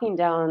just knocking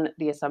down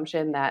the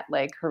assumption that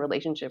like her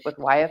relationship with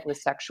Wyeth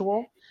was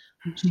sexual.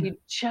 mhm, She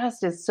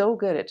just is so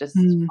good at just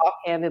mm,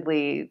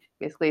 offhandedly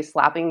basically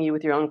slapping you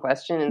with your own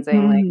question and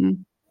saying like,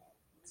 mhm,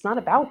 it's not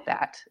about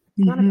that.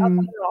 It's not about mhm.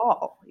 that at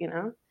all.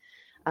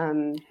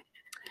 Um,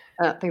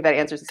 I don't think that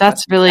answers this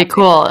That's question really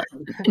exactly. cool.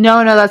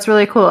 No, no, that's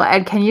really cool.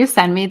 And can you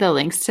send me the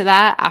links to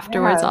that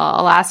afterwards? Yeah.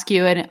 I'll ask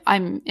you.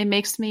 And it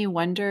makes me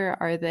wonder,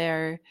 are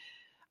there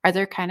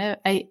kind of,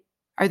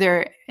 are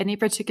there any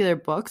particular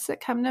books that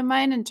come to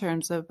mind in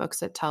terms of books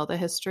that tell the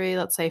history,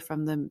 let's say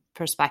from the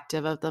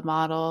perspective of the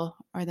model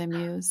or the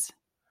muse?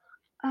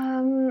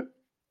 Um,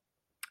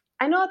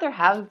 I know that there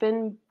have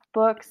been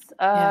books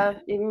Yeah.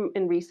 in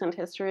recent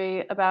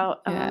history about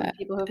Yeah.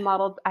 people who've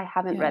modeled. I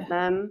haven't read Yeah.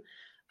 them.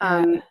 Yeah.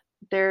 Um,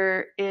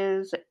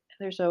 there's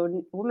a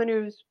woman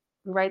who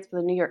writes for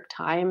the New York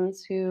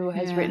Times who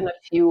has Yeah. written a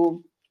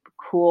few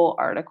cool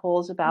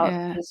articles about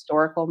Yeah.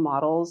 historical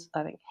models.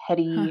 I think Huh.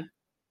 Hetty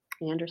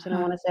Anderson, I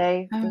Huh. want to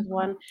say, Oh, was cool.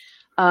 one.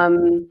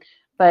 Um,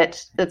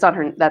 but that's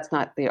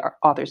not the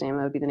author's name.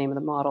 That would be the name of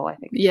the model, I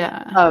think.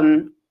 Yeah.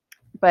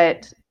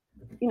 But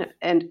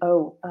and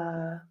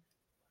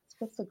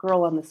what's the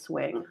girl on the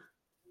swing?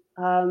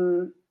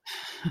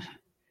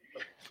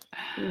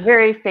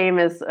 Very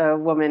famous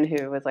woman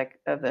who was like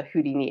of the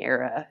Houdini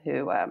era,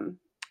 who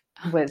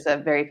was a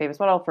very famous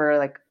model for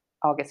like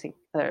August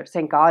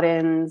St.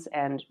 Gaudens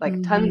and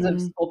like tons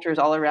of sculptures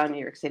all around New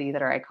York City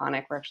that are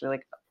iconic. Were actually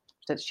like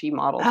that she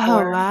modeled Oh,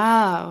 for.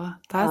 wow.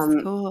 That's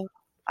cool.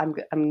 I'm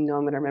going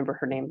to remember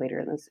her name later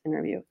in this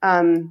interview.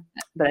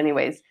 But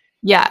anyways,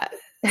 yeah,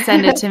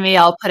 send it to me.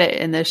 I'll put it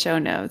in the show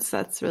notes.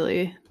 That's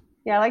really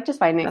I like just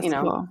finding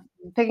cool.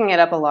 picking it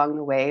up along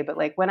the way. But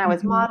like when I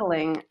was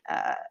modeling,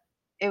 I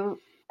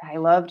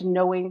loved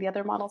knowing the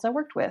other models I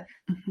worked with.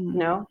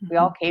 We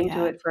all came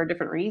to it for a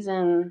different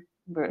reason.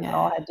 We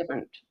all had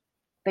different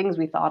things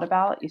we thought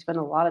about. You spend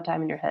a lot of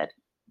time in your head,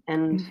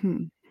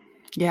 and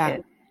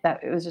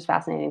it was just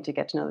fascinating to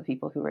get to know the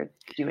people who were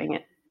doing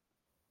it.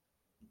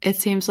 It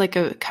seems like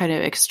a kind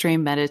of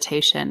extreme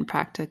meditation,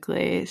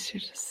 practically. You're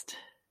just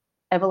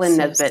Evelyn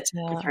Nesbit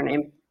is her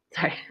name.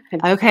 Sorry.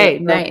 Okay,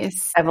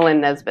 nice.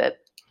 Evelyn Nesbit,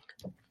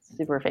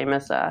 super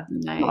famous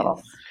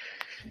model.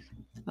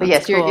 But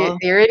yes, cool.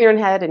 you're in your own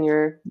head, and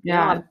you're in a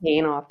lot of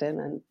pain often,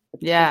 and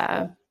it's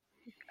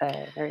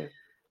a very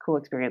cool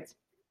experience.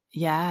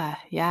 Yeah.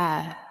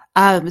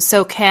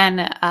 So can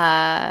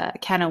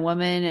a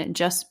woman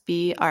just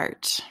be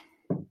art?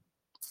 Can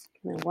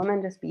a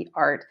woman just be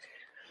art?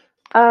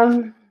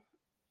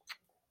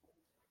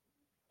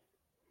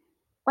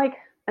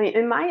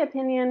 In my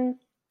opinion,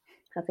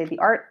 I'd say the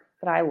art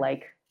that I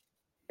like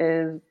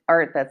is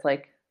art that's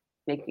like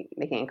making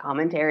a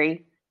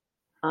commentary,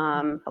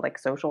 like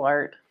social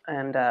art,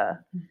 and I'm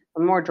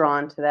more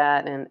drawn to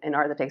that and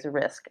art that takes a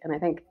risk. And I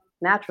think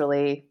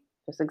naturally,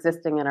 just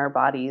existing in our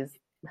bodies,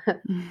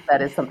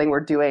 that is something we're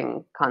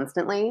doing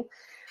constantly.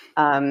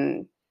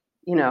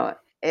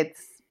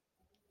 It's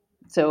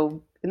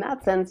so in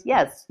that sense,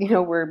 yes,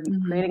 we're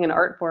creating an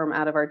art form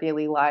out of our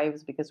daily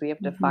lives because we have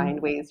to find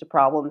ways to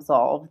problem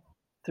solve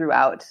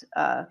throughout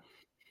our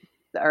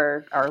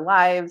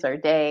lives, our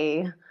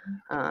day,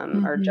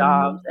 our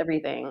jobs,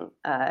 everything.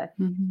 It's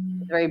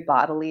a very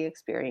bodily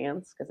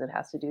experience because it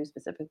has to do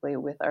specifically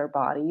with our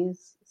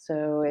bodies.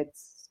 So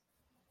it's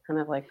kind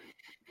of like,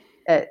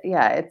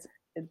 it's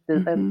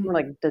more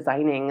like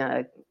designing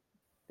an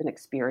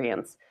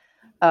experience.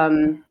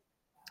 And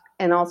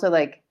also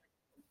like,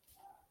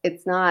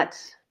 it's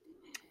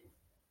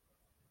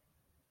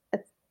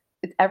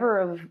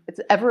ever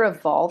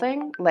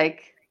evolving,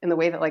 like in the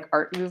way that like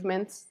art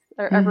movements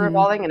are ever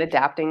evolving and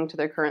adapting to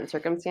their current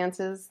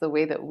circumstances. The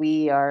way that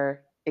we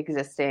are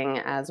existing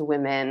as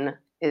women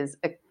is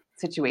a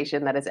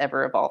situation that is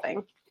ever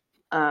evolving,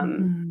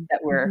 that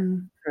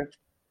we're sort of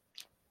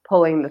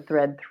pulling the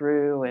thread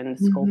through and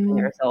sculpting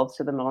ourselves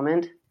to the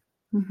moment.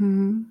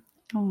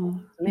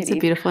 Oh, it's a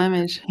beautiful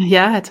image.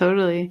 Yeah,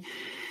 totally.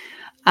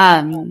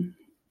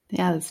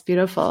 Yeah, that's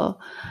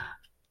beautiful.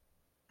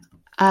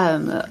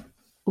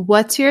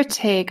 What's your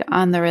take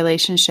on the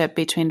relationship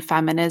between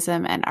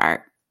feminism and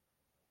art?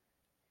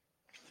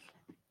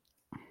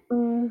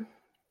 The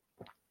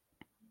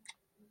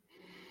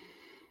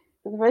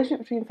relationship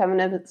between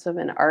feminism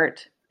and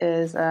art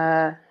is,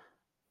 let's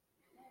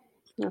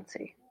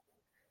see.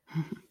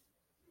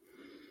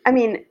 I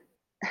mean,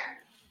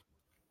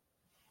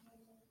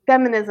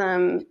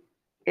 feminism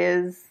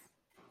is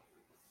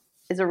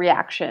a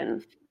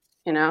reaction,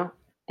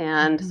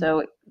 and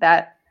so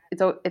that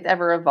it's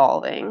ever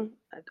evolving.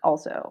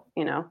 Also,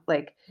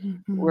 like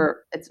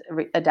it's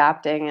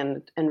adapting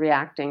and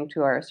reacting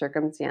to our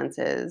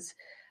circumstances,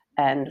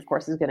 and of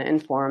course is going to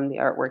inform the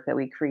artwork that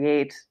we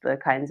create, the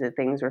kinds of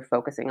things we're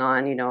focusing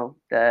on,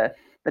 the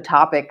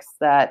topics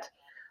that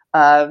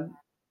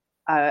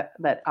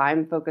that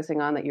I'm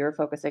focusing on, that you're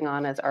focusing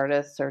on as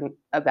artists, or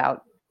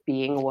about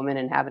being a woman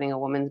and inhabiting a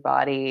woman's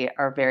body,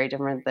 are very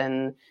different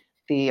than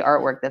the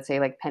artwork that, say,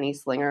 like Penny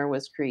Slinger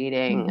was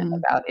creating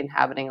about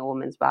inhabiting a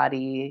woman's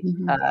body,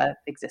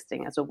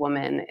 existing as a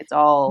woman. It's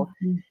all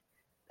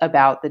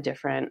about the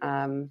different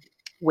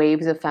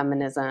waves of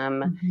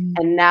feminism.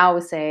 And now,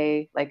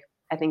 say, like,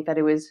 I think that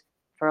it was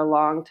for a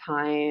long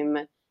time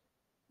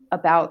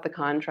about the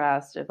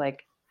contrast of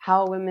like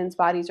how women's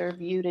bodies are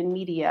viewed in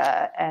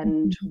media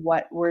and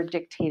what we're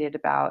dictated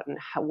about and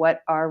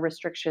what our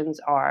restrictions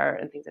are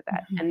and things like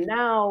that. And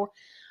now,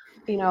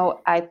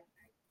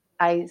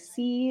 I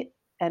see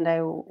and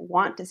I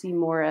want to see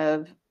more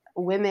of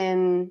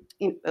women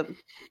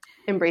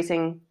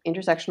embracing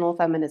intersectional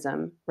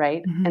feminism,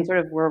 right? And sort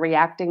of we're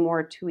reacting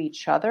more to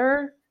each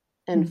other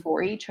and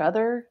for each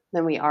other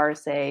than we are,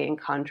 say, in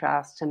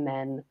contrast to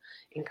men,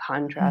 in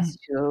contrast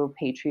to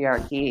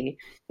patriarchy.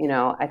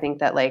 I think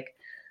that like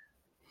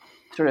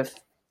sort of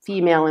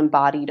female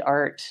embodied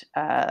art,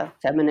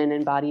 feminine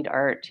embodied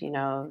art,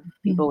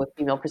 people with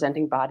female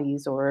presenting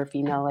bodies or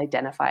female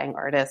identifying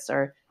artists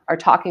are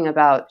talking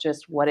about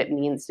just what it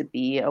means to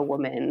be a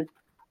woman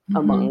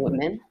among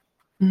women,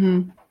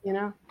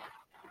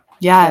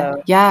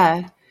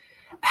 Yeah.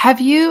 Have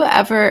you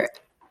ever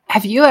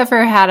Have you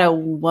ever had a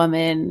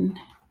woman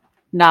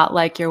not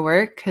like your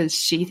work because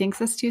she thinks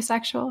it's too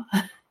sexual?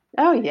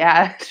 Oh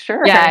yeah,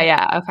 sure.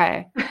 Yeah.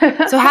 Okay.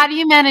 So how do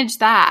you manage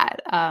that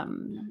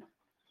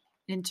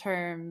in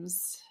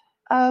terms?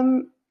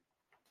 um,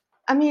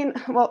 I mean,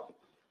 well,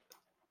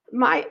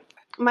 my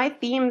my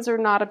themes are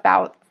not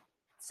about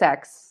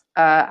sex.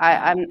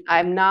 Yeah.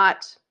 I'm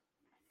not.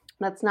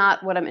 That's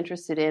not what I'm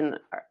interested in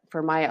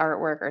for my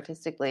artwork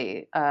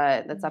artistically.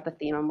 That's not the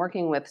theme I'm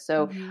working with.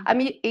 So Mm-hmm. I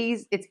mean,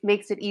 it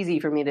makes it easy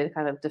for me to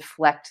kind of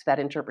deflect that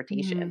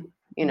interpretation.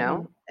 You Mm-hmm.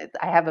 know,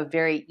 I have a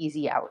very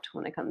easy out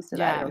when it comes to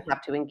that. I Yeah. don't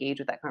have to engage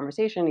with that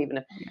conversation, even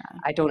if Yeah.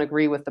 I don't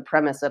agree with the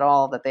premise at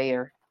all that they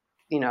are,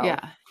 you know,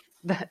 Yeah.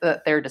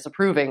 that they're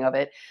disapproving of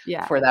it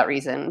Yeah. for that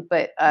reason.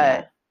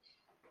 Yeah.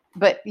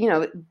 But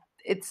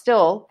it's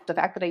still the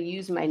fact that I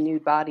use my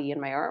nude body in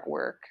my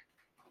artwork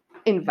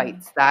Yeah.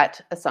 invites that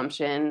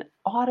assumption Yeah.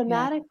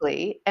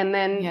 automatically. And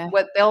then Yeah.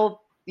 what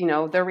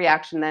their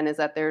reaction then is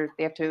that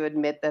they have to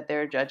admit that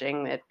they're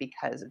judging it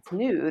because it's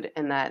nude,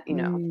 and that,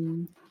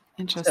 Mm. so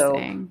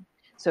Interesting.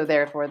 so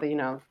therefore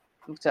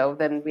so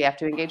then we have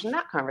to engage in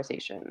that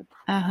conversation.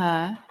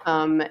 Uh-huh.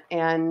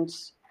 And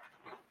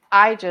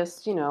I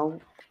just,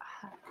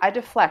 I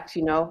deflect,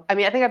 I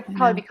mean, I think I've Yeah.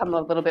 probably become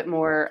a little bit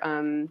more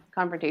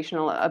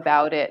confrontational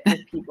about it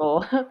with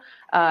people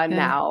Yeah.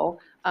 now.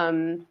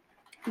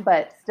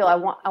 But still, I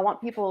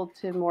want people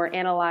to more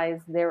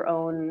analyze their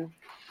own,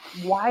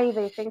 why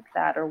they think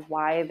that, or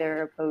why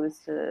they're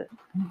opposed to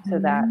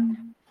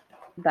Mhm.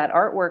 that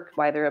artwork,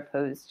 why they're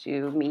opposed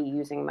to me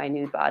using my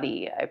nude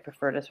body. I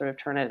prefer to sort of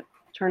turn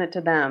it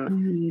to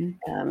them,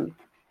 Mhm. um,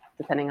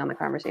 depending on the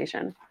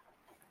conversation.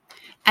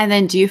 And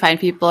then do you find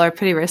people are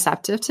pretty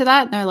receptive to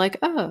that and they're like,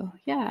 "Oh,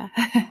 yeah."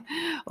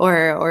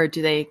 Or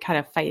do they kind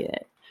of fight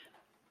it?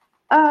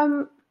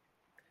 Um,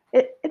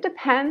 it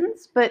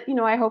depends, but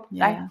I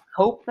Yeah.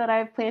 hope that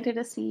I've planted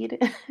a seed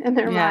in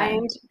their Yeah.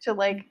 mind to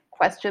like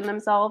question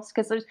themselves,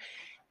 because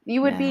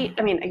Yeah.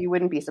 I mean, you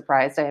wouldn't be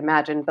surprised, I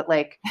imagine, but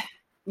like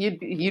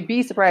you'd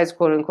be surprised,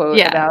 quote unquote,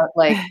 Yeah. about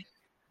like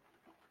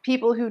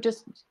people who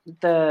just,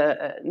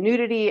 the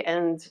nudity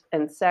and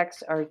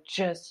sex are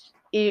just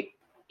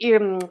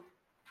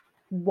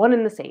one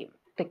and the same.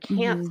 They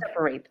can't Mhm.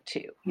 separate the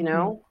two,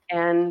 Mhm.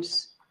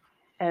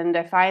 and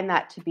I find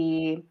that to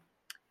be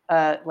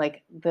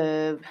like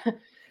the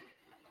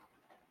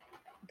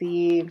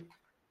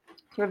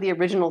sort of the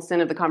original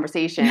sin of the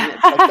conversation.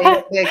 It's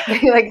like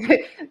they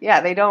like yeah,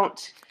 they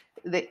don't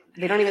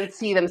even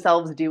see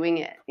themselves doing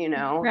it,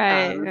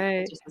 Right,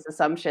 right, it's just this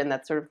assumption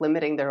that's sort of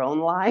limiting their own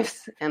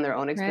lives and their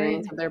own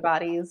experience right, of their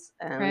bodies,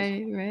 and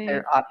right,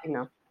 they're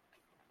right.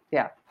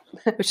 yeah.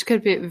 Which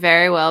could be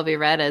very well be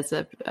read as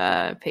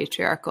a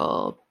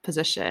patriarchal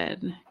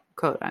position,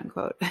 quote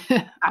unquote.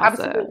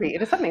 Also, Absolutely,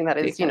 it is something that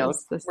is,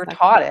 because the we're sex.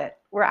 taught it.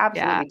 We're Yeah,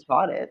 absolutely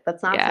taught it.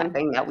 That's not yeah,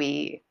 something that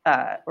we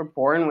were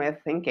born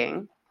with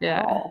thinking at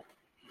yeah, all.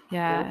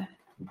 yeah,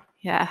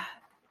 yeah.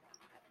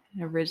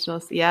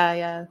 Originals. Yeah,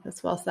 yeah.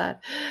 That's well said.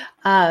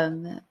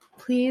 Um,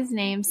 please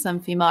name some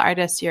female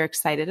artists you're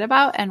excited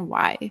about and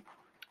why.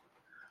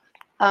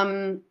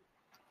 Um,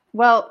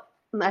 Well,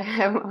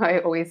 I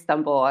always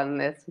stumble on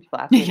this when people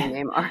ask me to Yeah.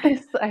 name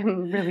artists.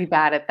 I'm really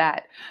bad at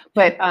that.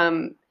 But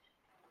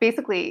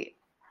basically,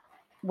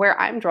 where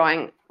I'm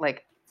drawing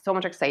like so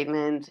much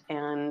excitement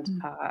and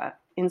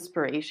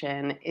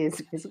inspiration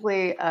is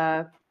basically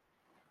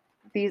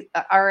these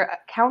are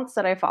accounts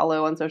that I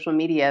follow on social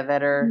media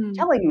that are Mm-hmm.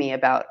 telling me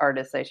about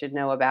artists I should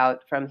know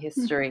about from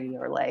history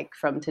or like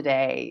from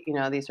today.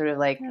 These sort of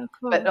like, Oh,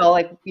 but cool. all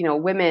like,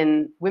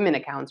 women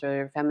accounts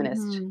or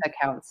feminist Mm-hmm.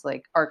 accounts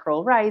like Art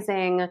Girl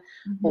Rising,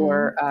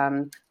 or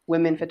Mm-hmm.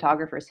 Women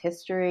Photographers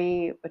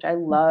History, which I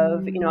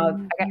love. Mm-hmm.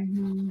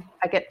 Mm-hmm.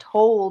 I get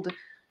told,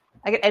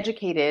 I get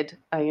educated,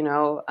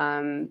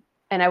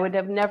 and I would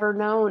have never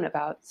known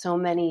about so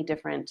many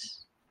different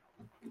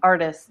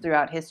artists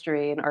throughout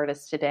history and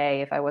artists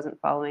today if I wasn't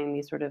following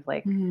these sort of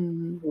like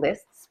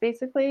lists,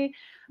 basically.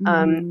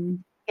 Um, Mm-hmm.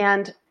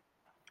 and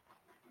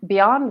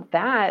beyond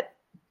that,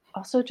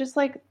 also just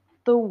like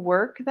the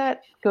work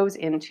that goes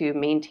into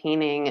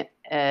maintaining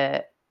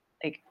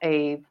like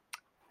a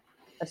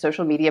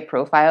social media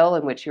profile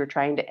in which you're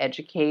trying to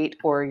educate,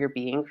 or you're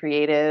being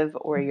creative,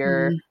 or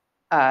Mm-hmm.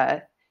 uh,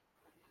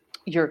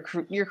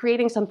 you're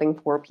creating something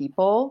for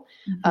people.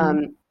 Mm-hmm.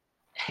 Um,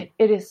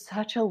 it is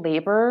such a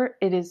labor.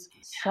 It is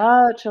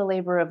such a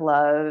labor of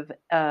love.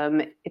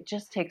 It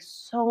just takes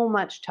so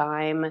much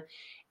time,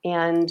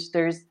 and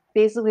there's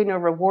basically no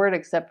reward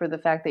except for the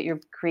fact that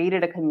you've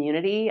created a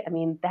community. I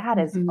mean, that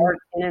is Mm-hmm. art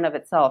in and of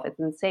itself. It's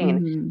insane.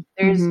 Mm-hmm.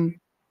 There's,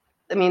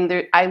 Mm-hmm. I mean,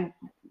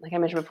 like I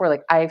mentioned before,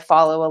 like I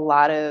follow a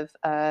lot of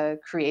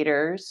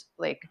creators,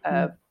 like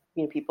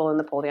people in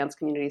the pole dance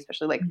community,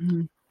 especially like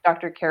Mm-hmm.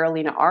 Dr.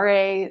 Carolina Are,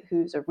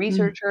 who's a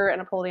researcher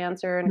and a pole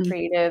dancer and a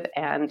creative,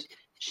 and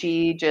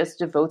she just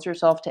devotes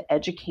herself to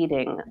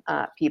educating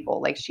people.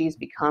 Like she's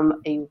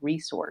become a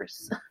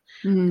resource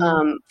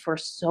Mm-hmm. for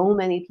so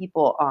many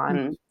people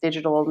on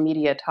digital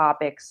media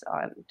topics,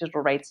 on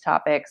digital rights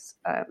topics,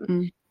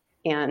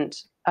 and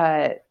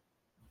uh,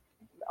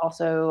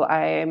 Also,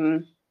 I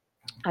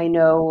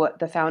know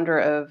the founder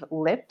of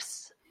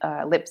Lipzine,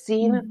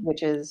 Mm-hmm.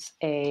 which is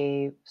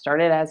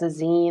started as a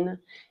zine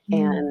Mm-hmm.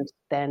 and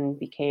then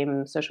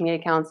became social media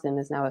accounts and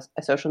is now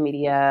a social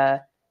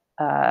media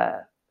uh,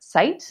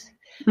 site.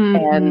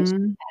 And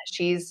Mm-hmm.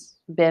 she's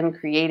been Heard of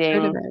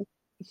creating, it.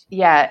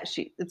 yeah,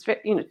 it's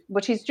very,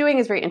 what she's doing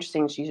is very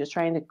interesting. She's just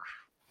trying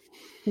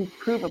to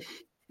prove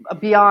a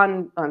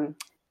beyond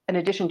in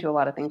addition to a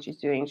lot of things she's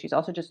doing, she's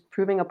also just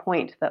proving a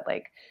point that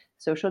like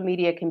social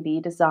media can be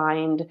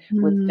designed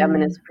with Mm-hmm.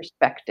 feminist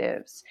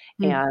perspectives,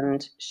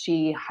 and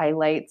she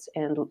highlights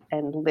and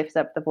lifts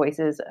up the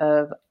voices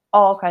of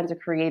all kinds of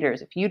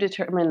creators. If you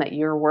determine that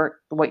your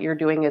work, what you're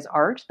doing is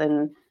art,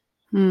 then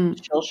Mm-hmm.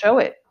 she'll show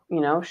it.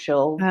 Oh,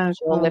 She'll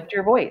cool. lift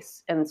your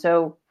voice. And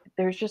so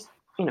there's just,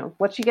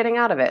 what's she getting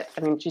out of it?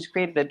 I mean, she's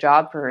created a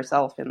job for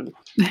herself in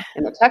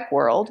the tech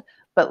world,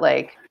 but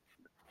like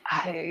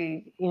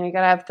you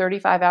got to have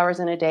 35 hours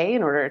in a day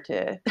in order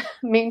to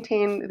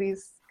maintain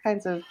these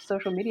kinds of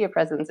social media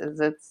presences.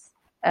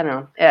 I don't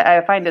know.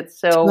 I find it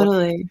so,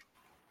 Totally.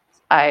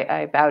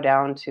 I bow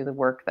down to the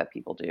work that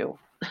people do.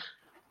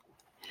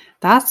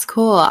 That's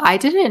cool. I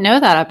didn't know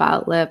that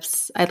about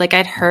lips.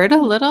 I'd heard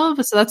a little,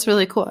 but so that's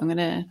really cool. I'm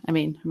gonna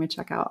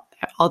check out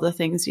all the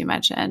things you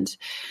mentioned.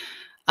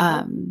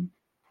 Uh-huh.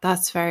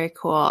 That's very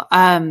cool.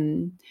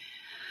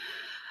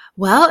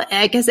 Well,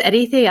 I guess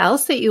anything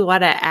else that you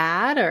want to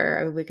add,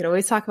 or we could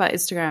always talk about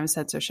Instagram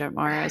censorship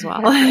more as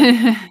well.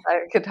 I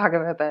could talk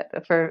about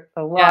that for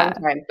a long Yeah.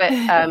 time, but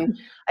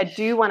I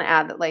do want to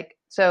add that, like, Yeah.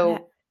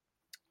 so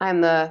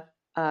I'm the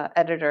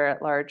editor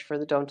at large for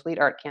the Don't Delete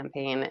Art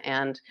campaign,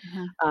 and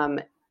Uh-huh. um,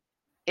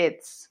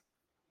 it's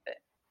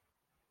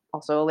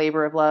also a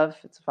labor of love.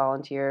 It's a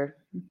volunteer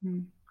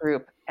Mm-hmm.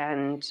 group,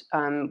 and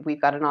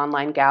we've got an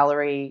online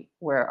gallery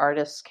where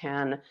artists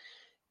can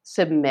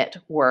submit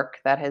work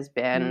that has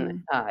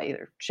been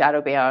either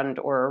shadow banned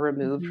or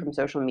removed Mm-hmm. from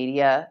social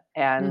media,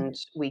 and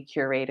we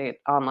curate an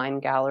online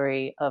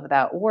gallery of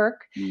that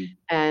work.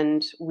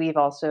 And we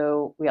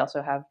also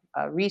have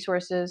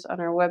resources on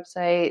our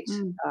website,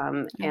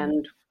 Mm-hmm. Yeah.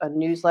 and a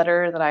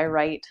newsletter that I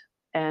write,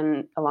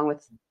 and along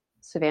with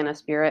Savannah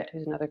Spirit,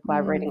 who's another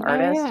collaborating Oh,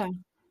 artist. yeah.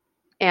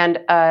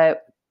 And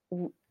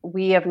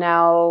we have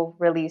now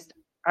released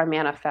our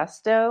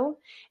manifesto,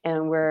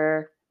 and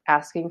we're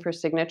asking for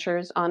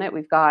signatures on it.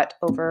 We've got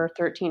over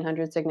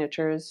 1,300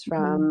 signatures Mm-hmm.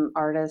 from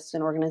artists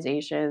and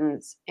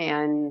organizations,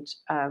 and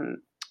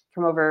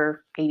from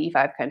over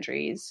 85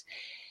 countries.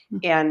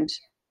 And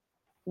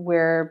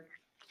we're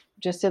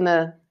just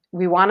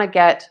we want to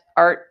get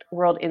art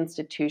world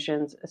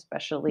institutions,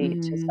 especially,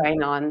 to Mm-hmm.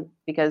 sign on,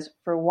 because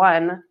for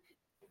one,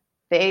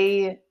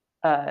 they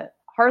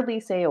hardly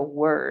say a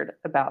word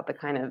about the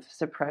kind of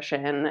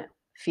suppression,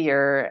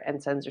 fear,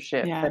 and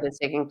censorship Yeah. that is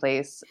taking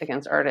place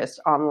against artists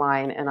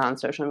online and on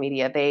social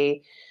media.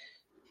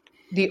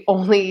 The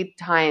only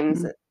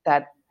times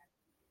that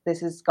this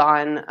has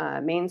gone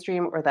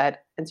mainstream, or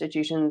that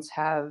institutions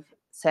have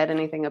said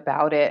anything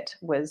about it,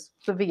 was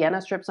the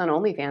Vienna Strips on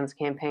OnlyFans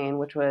campaign,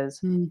 which was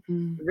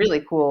Mm-hmm.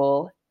 really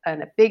cool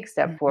and a big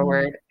step Mm-hmm.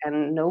 forward,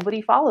 and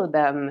nobody followed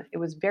them. It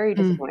was very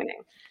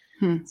disappointing.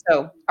 Mm-hmm.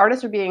 So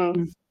artists are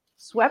being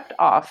swept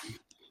off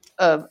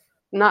of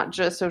not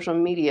just social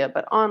media,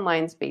 but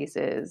online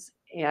spaces,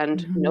 and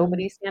Mm-hmm.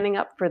 nobody's standing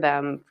up for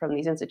them from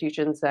these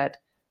institutions that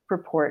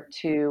purport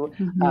to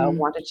Mm-hmm.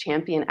 want to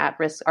champion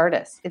at-risk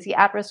artists. It's the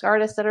at-risk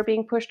artists that are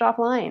being pushed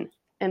offline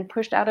and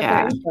pushed out of their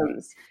Yeah.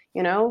 incomes.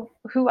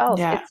 Who else?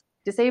 Yeah. It's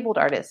disabled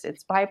artists,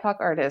 it's BIPOC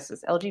artists,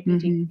 it's Mm-hmm.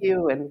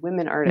 LGBTQ and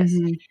women artists.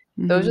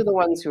 Mm-hmm. Those Mm-hmm. are the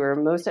ones who are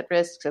most at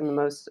risk, and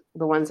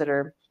the ones that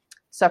are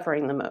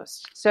suffering the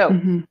most. So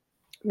Mm-hmm.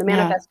 the Yeah.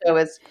 manifesto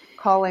is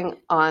calling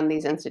on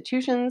these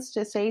institutions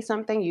to say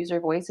something, use their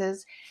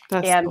voices,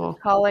 That's and cool.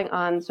 calling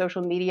on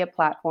social media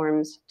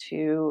platforms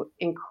to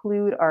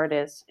include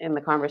artists in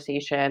the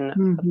conversation of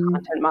Mm-hmm.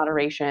 content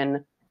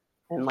moderation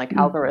and like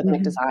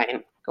algorithmic Mm-hmm.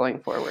 design going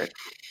forward.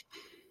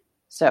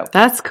 So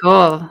That's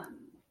cool.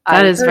 I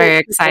That is encourage very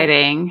people,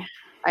 exciting.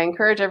 I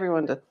encourage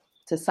everyone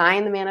to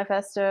sign the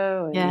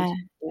manifesto, and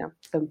Yeah.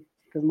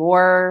 the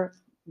more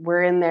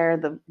we're in there,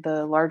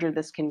 the larger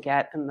this can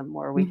get, and the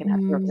more we can have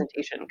Mm-hmm.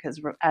 representation. Because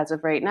as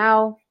of right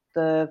now,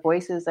 the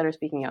voices that are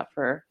speaking out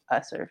for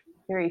us are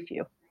very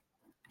few.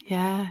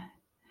 Yeah.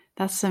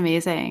 That's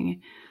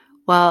amazing.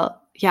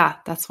 Well, yeah,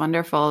 that's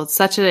wonderful.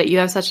 You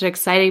have such an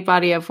exciting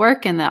body of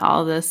work, and that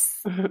all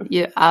this.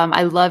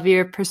 I love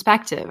your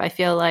perspective. I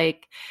feel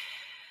like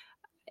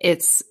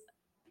it's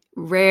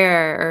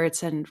rare,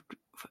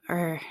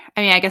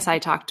 I guess I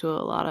talk to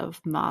a lot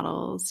of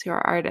models who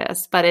are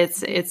artists, but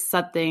it's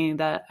something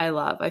that I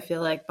love. I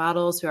feel like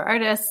models who are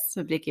artists,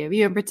 I'm thinking of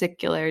you in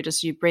particular,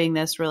 just you bring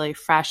this really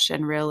fresh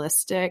and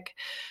realistic,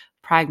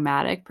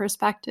 pragmatic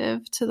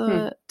perspective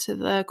to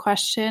the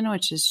question,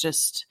 which is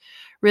just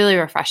really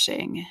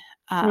refreshing.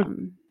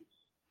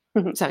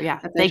 So yeah,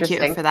 That's thank you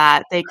interesting. for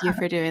that. Thank you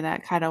for doing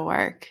that kind of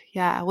work.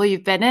 Yeah, well,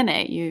 you've been in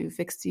it.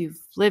 You've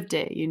lived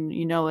it.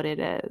 You know what it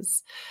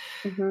is.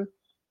 Hmm.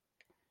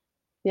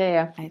 Yeah,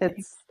 yeah. I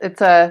think.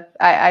 It's a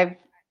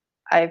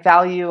I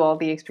value all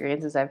the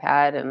experiences I've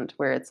had and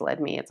where it's led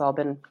me. It's all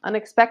been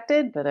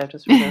unexpected, but I've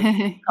just sort of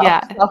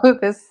Yeah.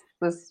 followed this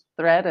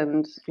thread,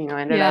 and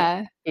ended up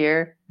Yeah.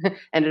 here,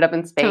 ended up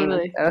in Spain.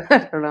 Totally. So I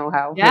don't know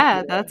how.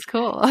 Yeah, that's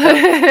cool.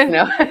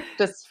 So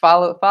just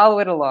follow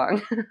it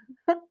along.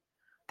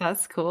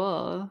 That's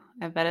cool.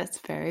 I bet it's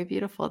very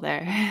beautiful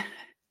there.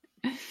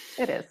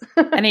 It is.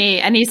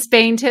 Any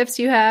Spain tips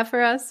you have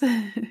for us?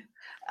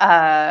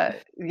 Yeah,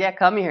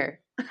 come here.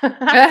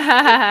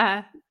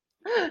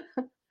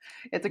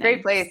 It's a great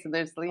Nice. place, and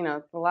there's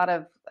a lot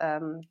of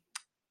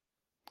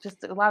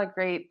just a lot of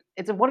great.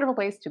 It's a wonderful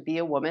place to be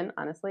a woman.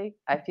 Honestly,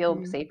 I feel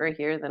Mm, safer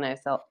here than I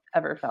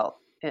ever felt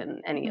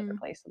in any other mm,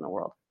 place in the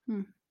world.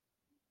 mm.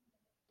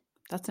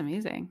 That's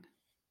amazing.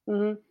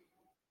 Hmm.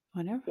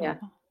 Wonderful. Yeah,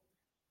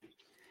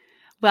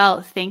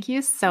 Well, thank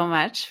you so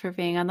much for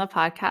being on the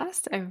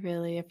podcast. I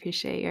really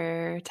appreciate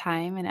your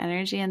time and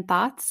energy and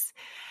thoughts.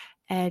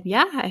 And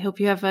yeah, I hope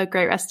you have a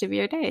great rest of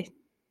your day.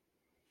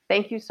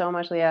 thank you so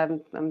much, Leah.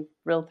 I'm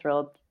real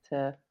thrilled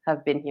to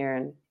have been here,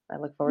 and I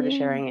look forward to Yeah.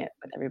 sharing it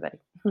with everybody.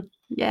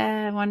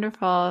 Yeah,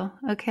 wonderful.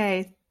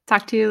 Okay.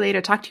 Talk to you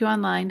later. Talk to you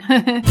online.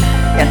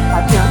 Yes,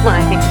 talk to you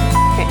online.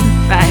 Okay.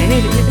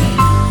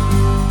 Bye.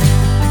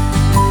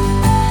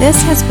 This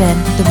has been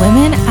the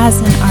Women as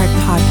an Art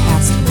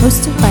podcast,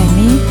 hosted by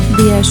me,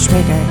 Leah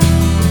Schrager.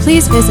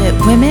 Please visit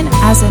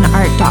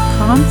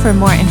womenasanart.com for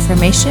more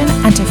information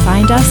and to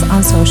find us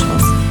on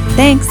socials.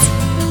 Thanks!